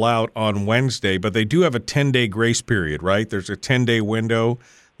gavel out on Wednesday, but they do have a 10-day grace period, right? There's a 10-day window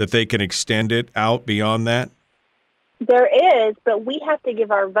that they can extend it out beyond that. There is, but we have to give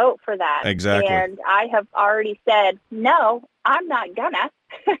our vote for that. Exactly. And I have already said, no, I'm not gonna.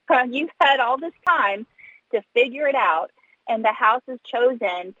 You've had all this time to figure it out, and the House has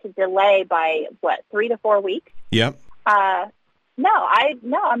chosen to delay by, 3 to 4 weeks? Yep. No,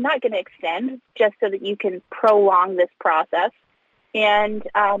 I'm not going to extend just so that you can prolong this process. And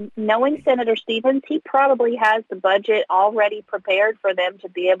knowing Senator Stevens, he probably has the budget already prepared for them to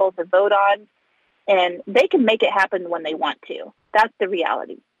be able to vote on, and they can make it happen when they want to. That's the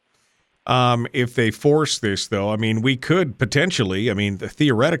reality. If they force this, though, I mean, we could potentially, I mean,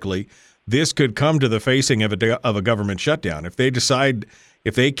 theoretically, this could come to the facing of a government shutdown. If they decide,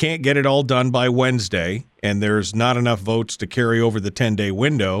 if they can't get it all done by Wednesday and there's not enough votes to carry over the 10-day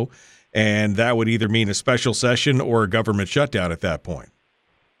window, and that would either mean a special session or a government shutdown at that point.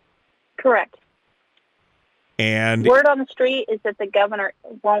 Correct. And word on the street is that the governor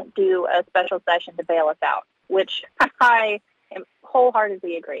won't do a special session to bail us out, which I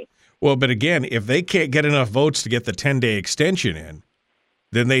wholeheartedly agree. Well, but again, if they can't get enough votes to get the 10-day extension in,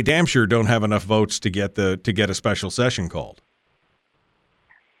 then they damn sure don't have enough votes to get a special session called.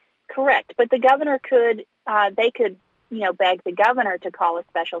 Correct, but the governor could. They could, beg the governor to call a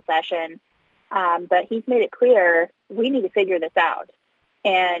special session. But he's made it clear we need to figure this out.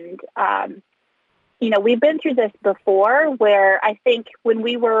 And we've been through this before, where I think when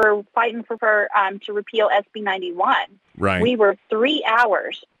we were fighting for to repeal SB 91, right, we were 3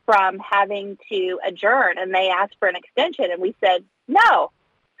 hours from having to adjourn, and they asked for an extension, and we said no.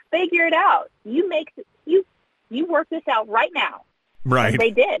 Figure it out. You work this out right now. Right. And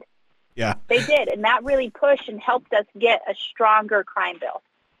they did. Yeah. They did, and that really pushed and helped us get a stronger crime bill.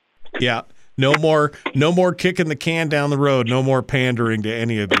 Yeah. No more kicking the can down the road. No more pandering to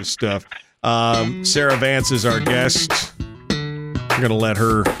any of this stuff. Sarah Vance is our guest. We're going to let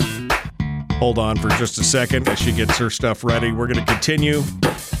her hold on for just a second as she gets her stuff ready. We're going to continue.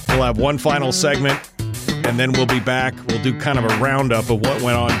 We'll have one final segment, and then we'll be back. We'll do kind of a roundup of what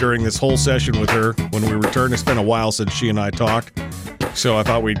went on during this whole session with her when we return. It's been a while since she and I talked, so I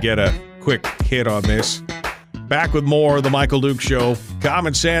thought we'd get a quick hit on this. Back with more of The Michael Duke Show.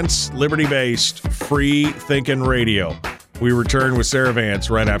 Common sense, liberty-based, free-thinking radio. We return with Sarah Vance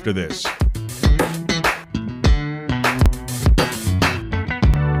right after this.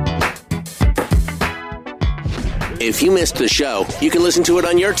 If you missed the show, you can listen to it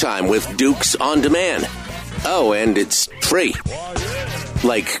on your time with Dukes On Demand. Oh, and it's free.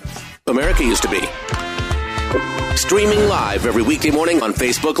 Like America used to be. Streaming live every weekday morning on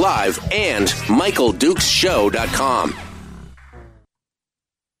Facebook Live and MichaelDukesShow.com.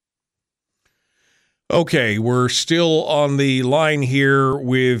 Okay, we're still on the line here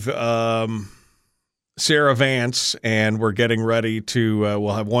with Sarah Vance, and we're getting ready to,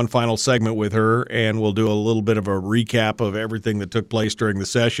 we'll have one final segment with her, and we'll do a little bit of a recap of everything that took place during the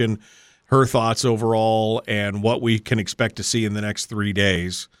session, her thoughts overall, and what we can expect to see in the next 3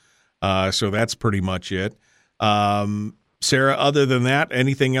 days. So that's pretty much it. Sarah, other than that,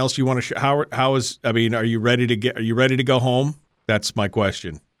 anything else you want to share? Are you ready to go home? That's my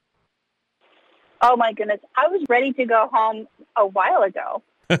question. Oh my goodness. I was ready to go home a while ago,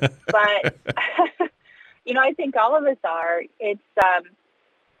 but I think all of us are. It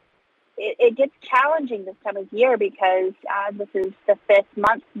gets challenging this time of year because this is the 5th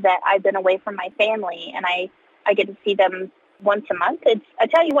month that I've been away from my family, and I get to see them once a month. I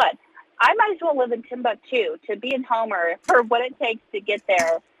tell you what, I might as well live in Timbuktu to be in Homer for what it takes to get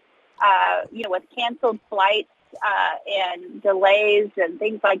there, with canceled flights and delays and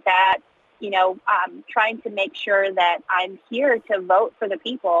things like that. Trying to make sure that I'm here to vote for the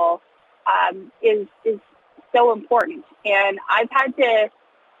people is so important. And I've had to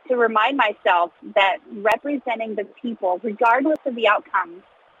remind myself that representing the people, regardless of the outcome,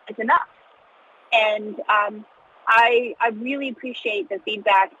 is enough. And I really appreciate the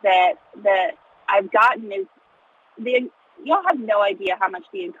feedback that I've gotten. Y'all have no idea how much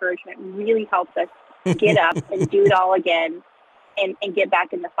the encouragement really helps us get up and do it all again and get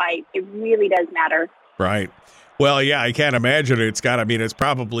back in the fight. It really does matter. Right. Well, yeah, I can't imagine it. It's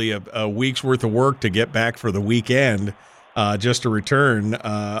probably a week's worth of work to get back for the weekend just to return.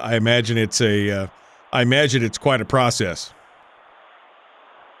 I imagine it's quite a process.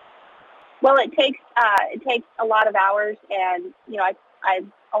 Well, it takes a lot of hours, and I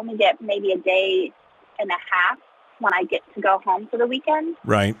only get maybe a day and a half when I get to go home for the weekend.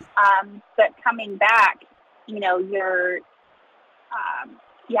 Right. But coming back, you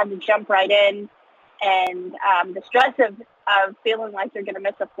have to jump right in, and the stress of feeling like you're going to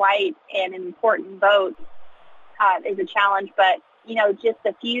miss a flight and an important vote is a challenge. But just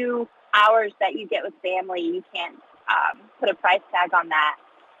a few hours that you get with family, you can't put a price tag on that.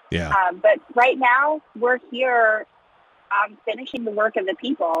 Yeah. But right now, we're here finishing the work of the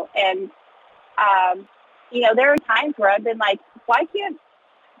people. And, there are times where I've been like, why am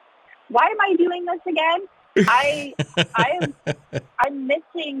I doing this again? I'm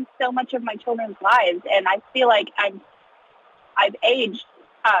missing so much of my children's lives, and I feel like I've aged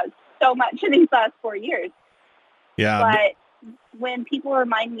so much in these last 4 years. Yeah. But when people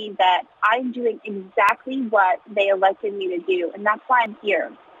remind me that I'm doing exactly what they elected me to do, and that's why I'm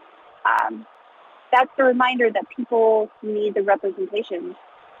here, that's the reminder that people need the representation.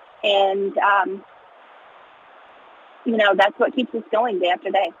 And, that's what keeps us going day after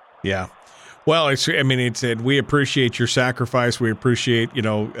day. Yeah. Well, we appreciate your sacrifice. We appreciate,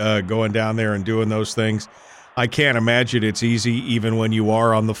 going down there and doing those things. I can't imagine it's easy even when you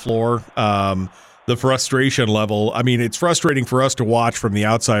are on the floor. The frustration level, it's frustrating for us to watch from the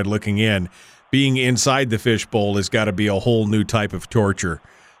outside looking in. Being inside the fishbowl has got to be a whole new type of torture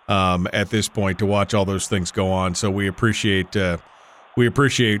at this point to watch all those things go on. So we appreciate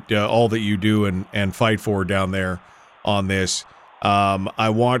all that you do and fight for down there on this. I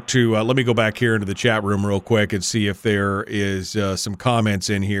want to let me go back here into the chat room real quick and see if there is some comments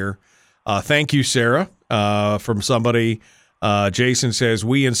in here. Thank you, Sarah, from somebody. Jason says,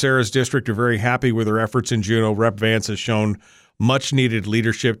 we in Sarah's district are very happy with her efforts in Juneau. Rep Vance has shown much needed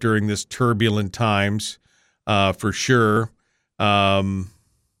leadership during this turbulent times, for sure. Let's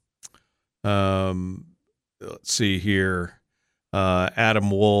see here.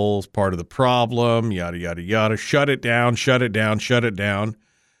 Adam Wool's part of the problem, yada, yada, yada. Shut it down.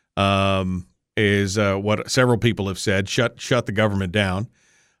 Is what several people have said. Shut the government down.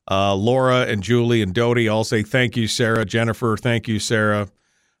 Laura and Julie and Dodie all say, thank you, Sarah. Jennifer, thank you, Sarah.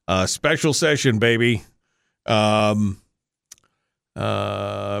 Special session, baby. Just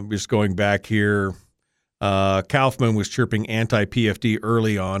going back here. Kaufman was chirping anti-PFD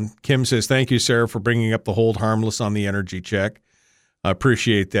early on. Kim says, thank you, Sarah, for bringing up the hold harmless on the energy check. I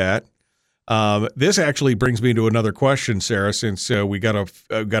appreciate that. This actually brings me to another question, Sarah, since we got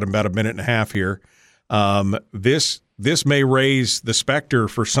about a minute and a half here. This may raise the specter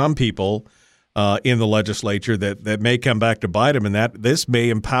for some people in the legislature that may come back to bite them, and that this may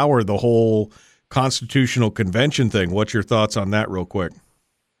empower the whole constitutional convention thing. What's your thoughts on that, real quick?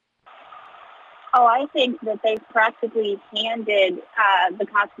 Oh, I think that they've practically handed the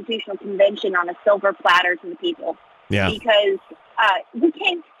Constitutional Convention on a silver platter to the people. Yeah. Because we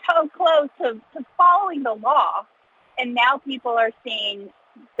came so close to following the law, and now people are seeing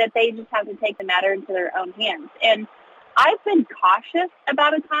that they just have to take the matter into their own hands. And I've been cautious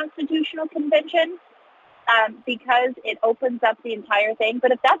about a Constitutional Convention because it opens up the entire thing.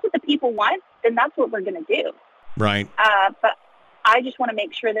 But if that's what the people want, then that's what we're going to do. Right. But I just want to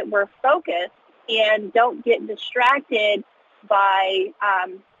make sure that we're focused and don't get distracted by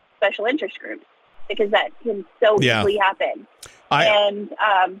special interest groups, because that can so easily happen.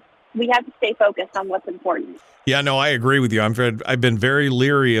 We have to stay focused on what's important. Yeah, no, I agree with you. I've been very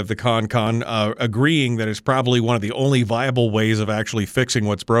leery of the con, agreeing that it's probably one of the only viable ways of actually fixing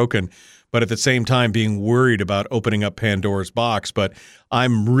what's broken, but at the same time being worried about opening up Pandora's box. But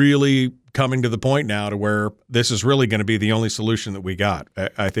I'm really coming to the point now to where this is really going to be the only solution that we got,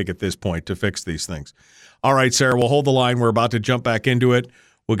 I think, at this point to fix these things. All right, Sarah, we'll hold the line. We're about to jump back into it.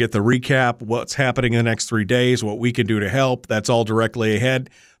 We'll get the recap, what's happening in the next 3 days, what we can do to help. That's all directly ahead.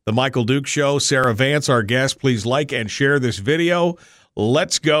 The Michael Duke Show, Sarah Vance, our guest. Please like and share this video.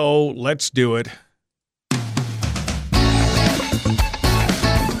 Let's go. Let's do it.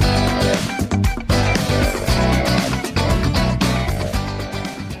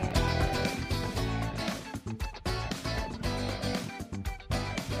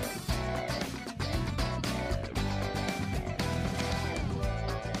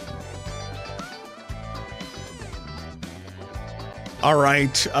 All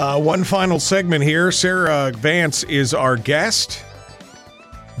right, one final segment here. Sarah Vance is our guest,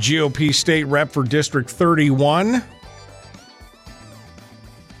 GOP state rep for District 31,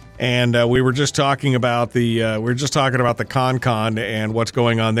 and we were just talking about the con and what's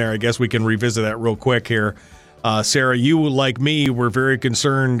going on there. I guess we can revisit that real quick here. Sarah, you, like me, are very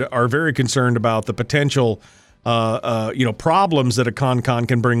concerned about the potential problems that a con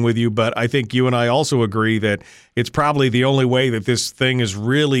can bring with you. But I think you and I also agree that it's probably the only way that this thing is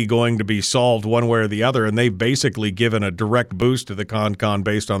really going to be solved one way or the other. And they've basically given a direct boost to the con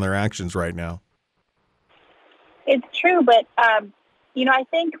based on their actions right now. It's true. But, I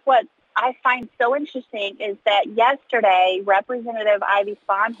think what I find so interesting is that yesterday, Representative Ivy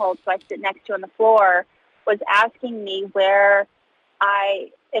Sponholz, who I sit next to on the floor, was asking me if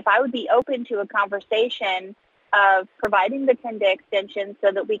I would be open to a conversation of providing the 10-day extension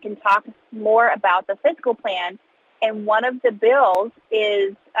so that we can talk more about the fiscal plan. And one of the bills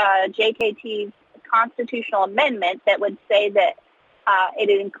is JKT's constitutional amendment that would say that it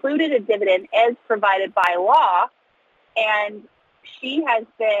included a dividend as provided by law. And she has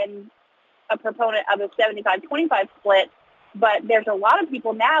been a proponent of a 75-25 split, but there's a lot of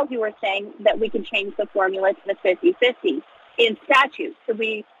people now who are saying that we can change the formula to the 50-50 in statute.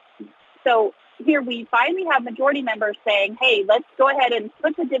 So here we finally have majority members saying, hey, let's go ahead and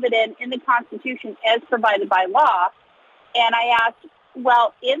put the dividend in the Constitution as provided by law. And I asked,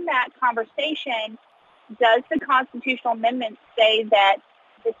 well, in that conversation, does the constitutional amendment say that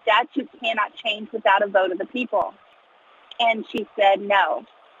the statute cannot change without a vote of the people? And she said no.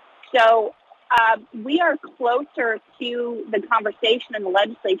 So we are closer to the conversation in the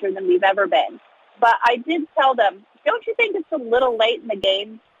legislature than we've ever been. But I did tell them, don't you think it's a little late in the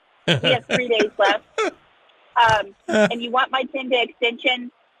game? We have 3 days left. And you want my 10-day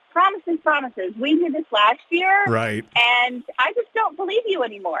extension? Promises. We did this last year. Right. And I just don't believe you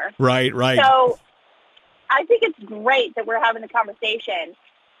anymore. Right. So I think it's great that we're having the conversation,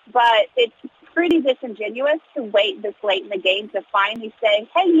 but it's pretty disingenuous to wait this late in the game to finally say,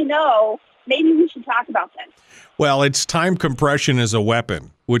 hey, maybe we should talk about this. Well, it's time compression as a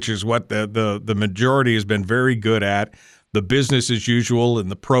weapon, which is what the majority has been very good at. The business as usual and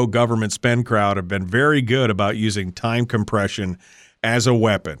the pro-government spend crowd have been very good about using time compression as a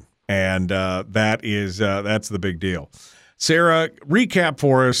weapon, and that's the big deal. Sarah, recap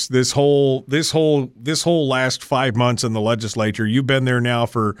for us this whole last 5 months in the legislature. You've been there now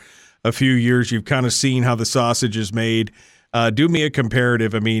for a few years. You've kind of seen how the sausage is made. Do me a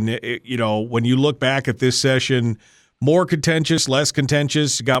comparative. I mean, when you look back at this session, more contentious, less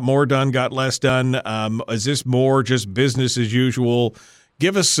contentious, got more done, got less done. Is this more just business as usual?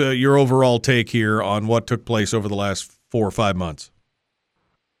 Give us your overall take here on what took place over the last 4 or 5 months.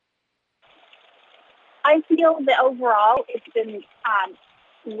 I feel that overall it's been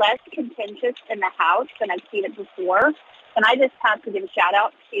less contentious in the House than I've seen it before. And I just have to give a shout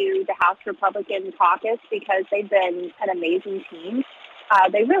out to the House Republican caucus because they've been an amazing team.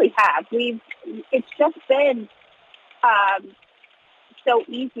 They really have. It's just been so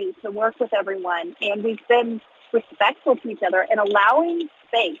easy to work with everyone, and we've been respectful to each other and allowing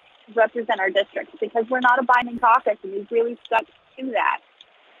space to represent our districts because we're not a binding caucus, and we've really stuck to that.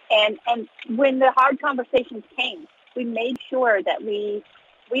 And when the hard conversations came, we made sure that we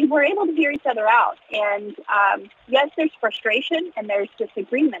were able to hear each other out. And yes, there's frustration and there's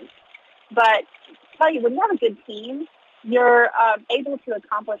disagreement, but I tell you, when you have a good team, you're able to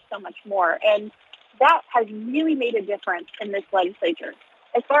accomplish so much more. And that has really made a difference in this legislature.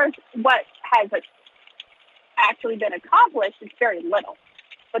 As far as what has actually been accomplished, it's very little.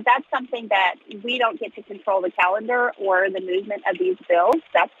 But that's something that we don't get to control the calendar or the movement of these bills.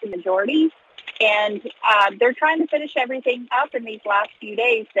 That's the majority. And they're trying to finish everything up in these last few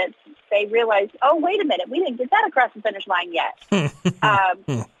days that they realized, oh, wait a minute, we didn't get that across the finish line yet.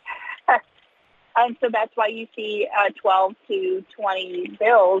 And so that's why you see 12 to 20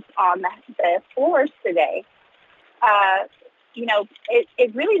 bills on the floors today.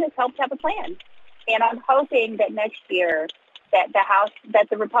 It really just helps have a plan. And I'm hoping that next year that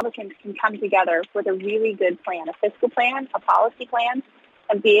the Republicans can come together with a really good plan, a fiscal plan, a policy plan,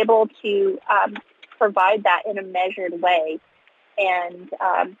 and be able to provide that in a measured way. And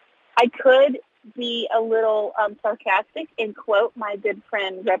I could be a little sarcastic and quote my good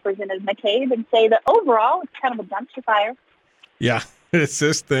friend Representative McCabe and say that overall it's kind of a dumpster fire. Yeah,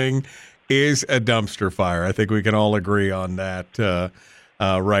 this thing is a dumpster fire. I think we can all agree on that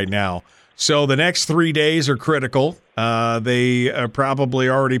right now. So the next 3 days are critical. They are probably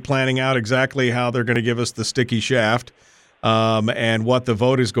already planning out exactly how they're going to give us the sticky shaft and what the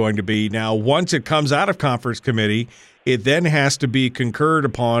vote is going to be. Now, once it comes out of conference committee, it then has to be concurred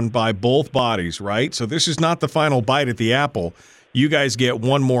upon by both bodies, right? So this is not the final bite at the apple. You guys get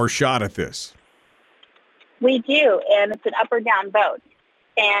one more shot at this. We do, and it's an up or down vote.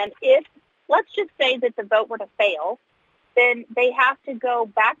 And if, let's just say that the vote were to fail, then they have to go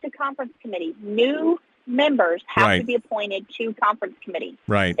back to conference committee. New members have to be appointed to conference committee.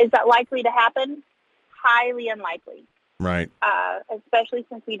 Right. Is that likely to happen? Highly unlikely. Right. Especially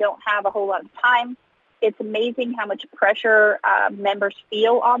since we don't have a whole lot of time. It's amazing how much pressure members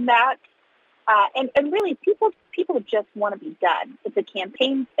feel on that. And really, people just want to be done. It's a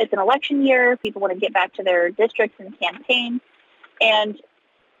campaign. It's an election year. People want to get back to their districts and campaign and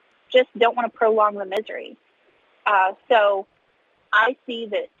just don't want to prolong the misery. So I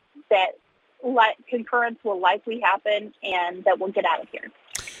see that concurrence will likely happen and that we'll get out of here.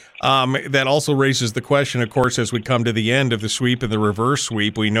 That also raises the question, of course, as we come to the end of the sweep and the reverse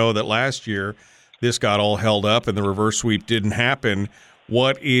sweep. We know that last year this got all held up and the reverse sweep didn't happen.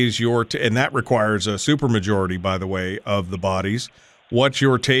 What is your and that requires a supermajority, by the way, of the bodies. What's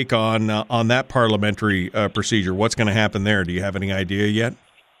your take on that parliamentary procedure? What's going to happen there? Do you have any idea yet?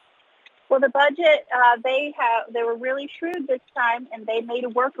 Well, the budget, they were really shrewd this time, and they made a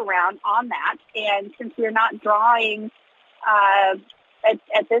workaround on that. And since we're not drawing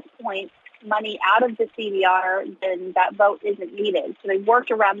at this point money out of the CVR, then that vote isn't needed. So they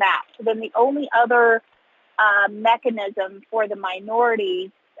worked around that. So then the only other mechanism for the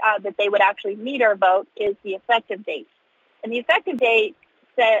minority that they would actually need our vote is the effective date. And the effective date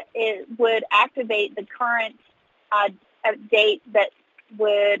would activate the current date that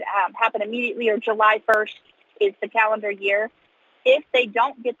would happen immediately, or July 1st is the calendar year. If they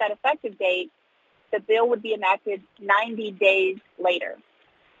don't get that effective date, the bill would be enacted 90 days later.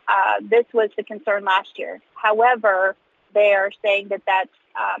 This was the concern last year. However, they are saying that that's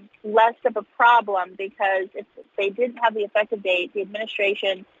less of a problem because if they didn't have the effective date, the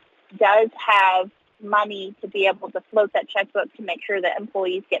administration does have money to be able to float that checkbook to make sure that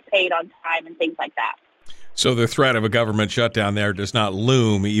employees get paid on time and things like that. So the threat of a government shutdown there does not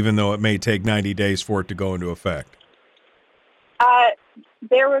loom, even though it may take 90 days for it to go into effect.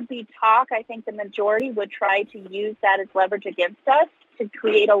 There would be talk. I think the majority would try to use that as leverage against us to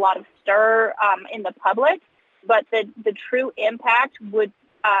create a lot of stir in the public, but the true impact would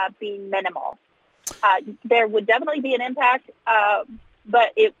be minimal. There would definitely be an impact,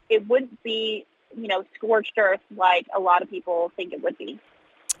 but it wouldn't be, scorched earth like a lot of people think it would be.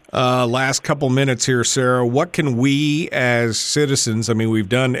 Last couple minutes here, Sarah. What can we as citizens, we've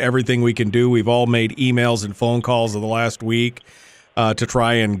done everything we can do. We've all made emails and phone calls in the last week to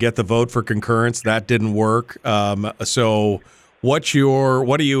try and get the vote for concurrence. That didn't work. So what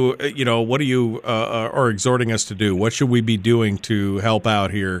are you are exhorting us to do? What should we be doing to help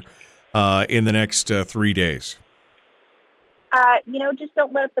out here in the next 3 days? Just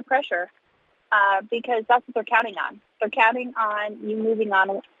don't let up the pressure. because that's what they're counting on. They're counting on you moving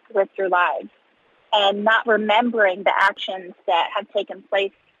on with your lives and not remembering the actions that have taken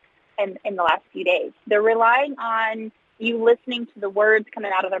place in the last few days. They're relying on you listening to the words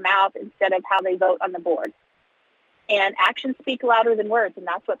coming out of their mouth instead of how they vote on the board. And actions speak louder than words, and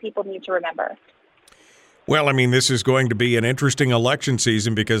that's what people need to remember. Well, I mean, this is going to be an interesting election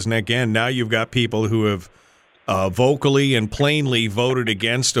season because, again, now you've got people who have vocally and plainly voted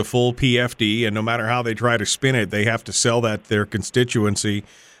against a full PFD, and no matter how they try to spin it, they have to sell that to their constituency.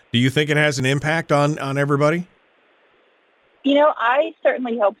 Do you think it has an impact on everybody? I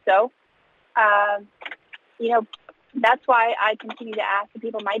certainly hope so. That's why I continue to ask the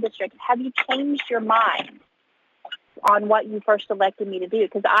people in my district, have you changed your mind on what you first elected me to do?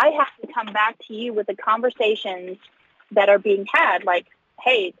 Because I have to come back to you with the conversations that are being had, like,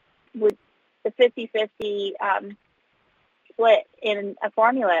 hey, with the 50-50 split in a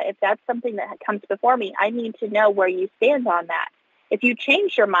formula, if that's something that comes before me, I need to know where you stand on that. If you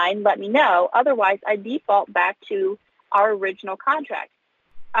change your mind, let me know. Otherwise, I default back to our original contract.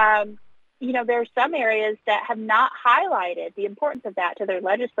 There are some areas that have not highlighted the importance of that to their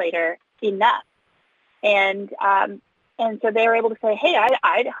legislator enough. And so they're able to say, hey,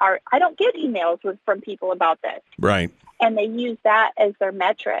 I don't get emails from people about this. Right. And they use that as their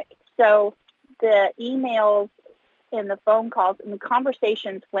metric. So the emails and the phone calls and the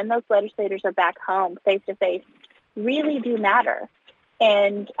conversations when those legislators are back home face-to-face really do matter.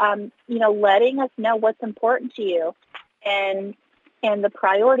 And, letting us know what's important to you and the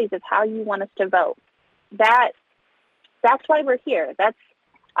priorities of how you want us to vote. That's why we're here.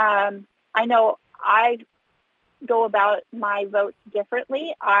 I know I go about my votes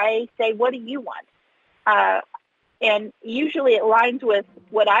differently. I say, what do you want? And usually it aligns with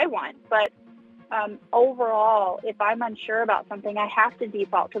what I want. But overall, if I'm unsure about something, I have to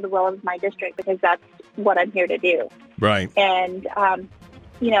default to the will of my district because that's what I'm here to do. Right. And,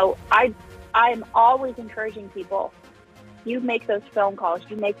 I'm always encouraging people, you make those phone calls,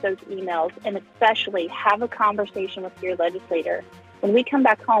 you make those emails, and especially have a conversation with your legislator. When we come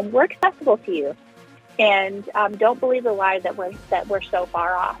back home, we're accessible to you. And don't believe the lie that we're so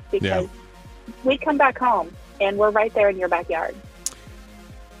far off, because we come back home and we're right there in your backyard.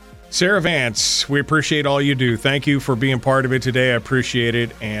 Sarah Vance, we appreciate all you do. Thank you for being part of it today. I appreciate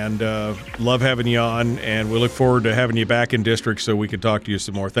it, and love having you on, and we look forward to having you back in district so we can talk to you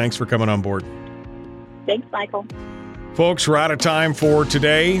some more. Thanks for coming on board. Thanks, Michael. Folks, we're out of time for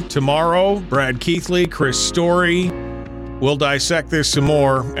today. Tomorrow, Brad Keithley, Chris Story. We'll dissect this some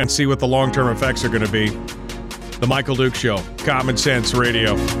more and see what the long-term effects are going to be. The Michael Duke Show, Common Sense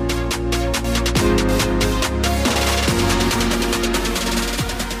Radio.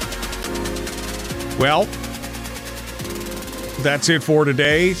 Well, that's it for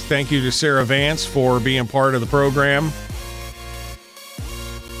today. Thank you to Sarah Vance for being part of the program.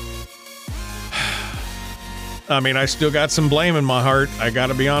 I mean, I still got some blame in my heart. I got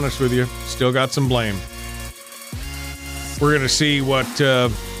to be honest with you. Still got some blame. We're going to see what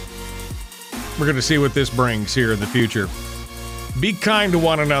this brings here in the future. Be kind to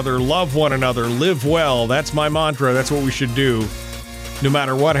one another, love one another, live well. That's my mantra. That's what we should do, no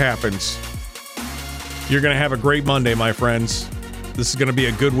matter what happens. You're going to have a great Monday, my friends. This is going to be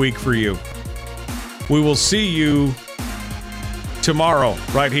a good week for you. We will see you tomorrow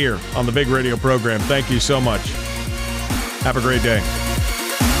right here on the Big Radio program. Thank you so much. Have a great day.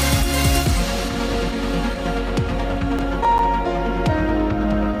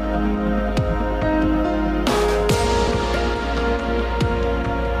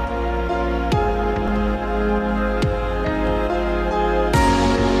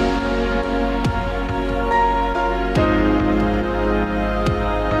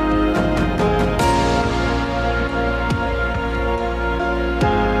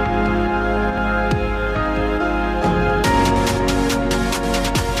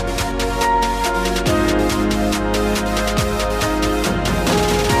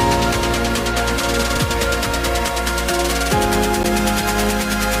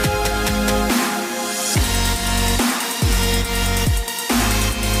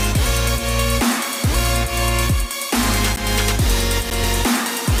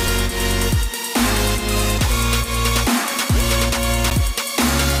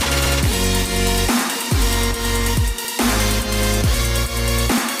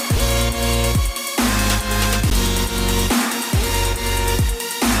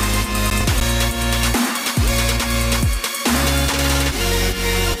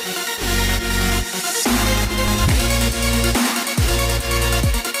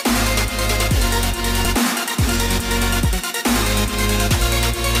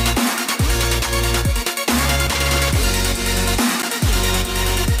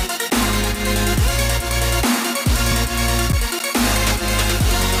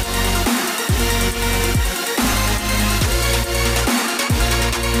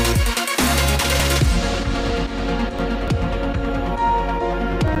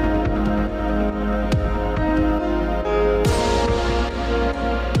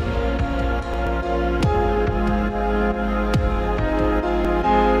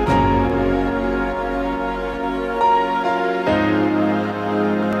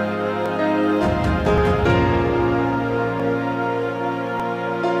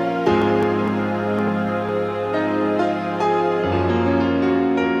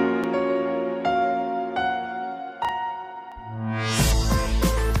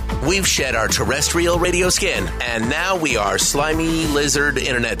 We've shed our terrestrial radio skin, and now we are slimy lizard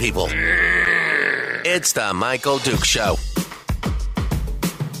internet people. It's the Michael Duke Show.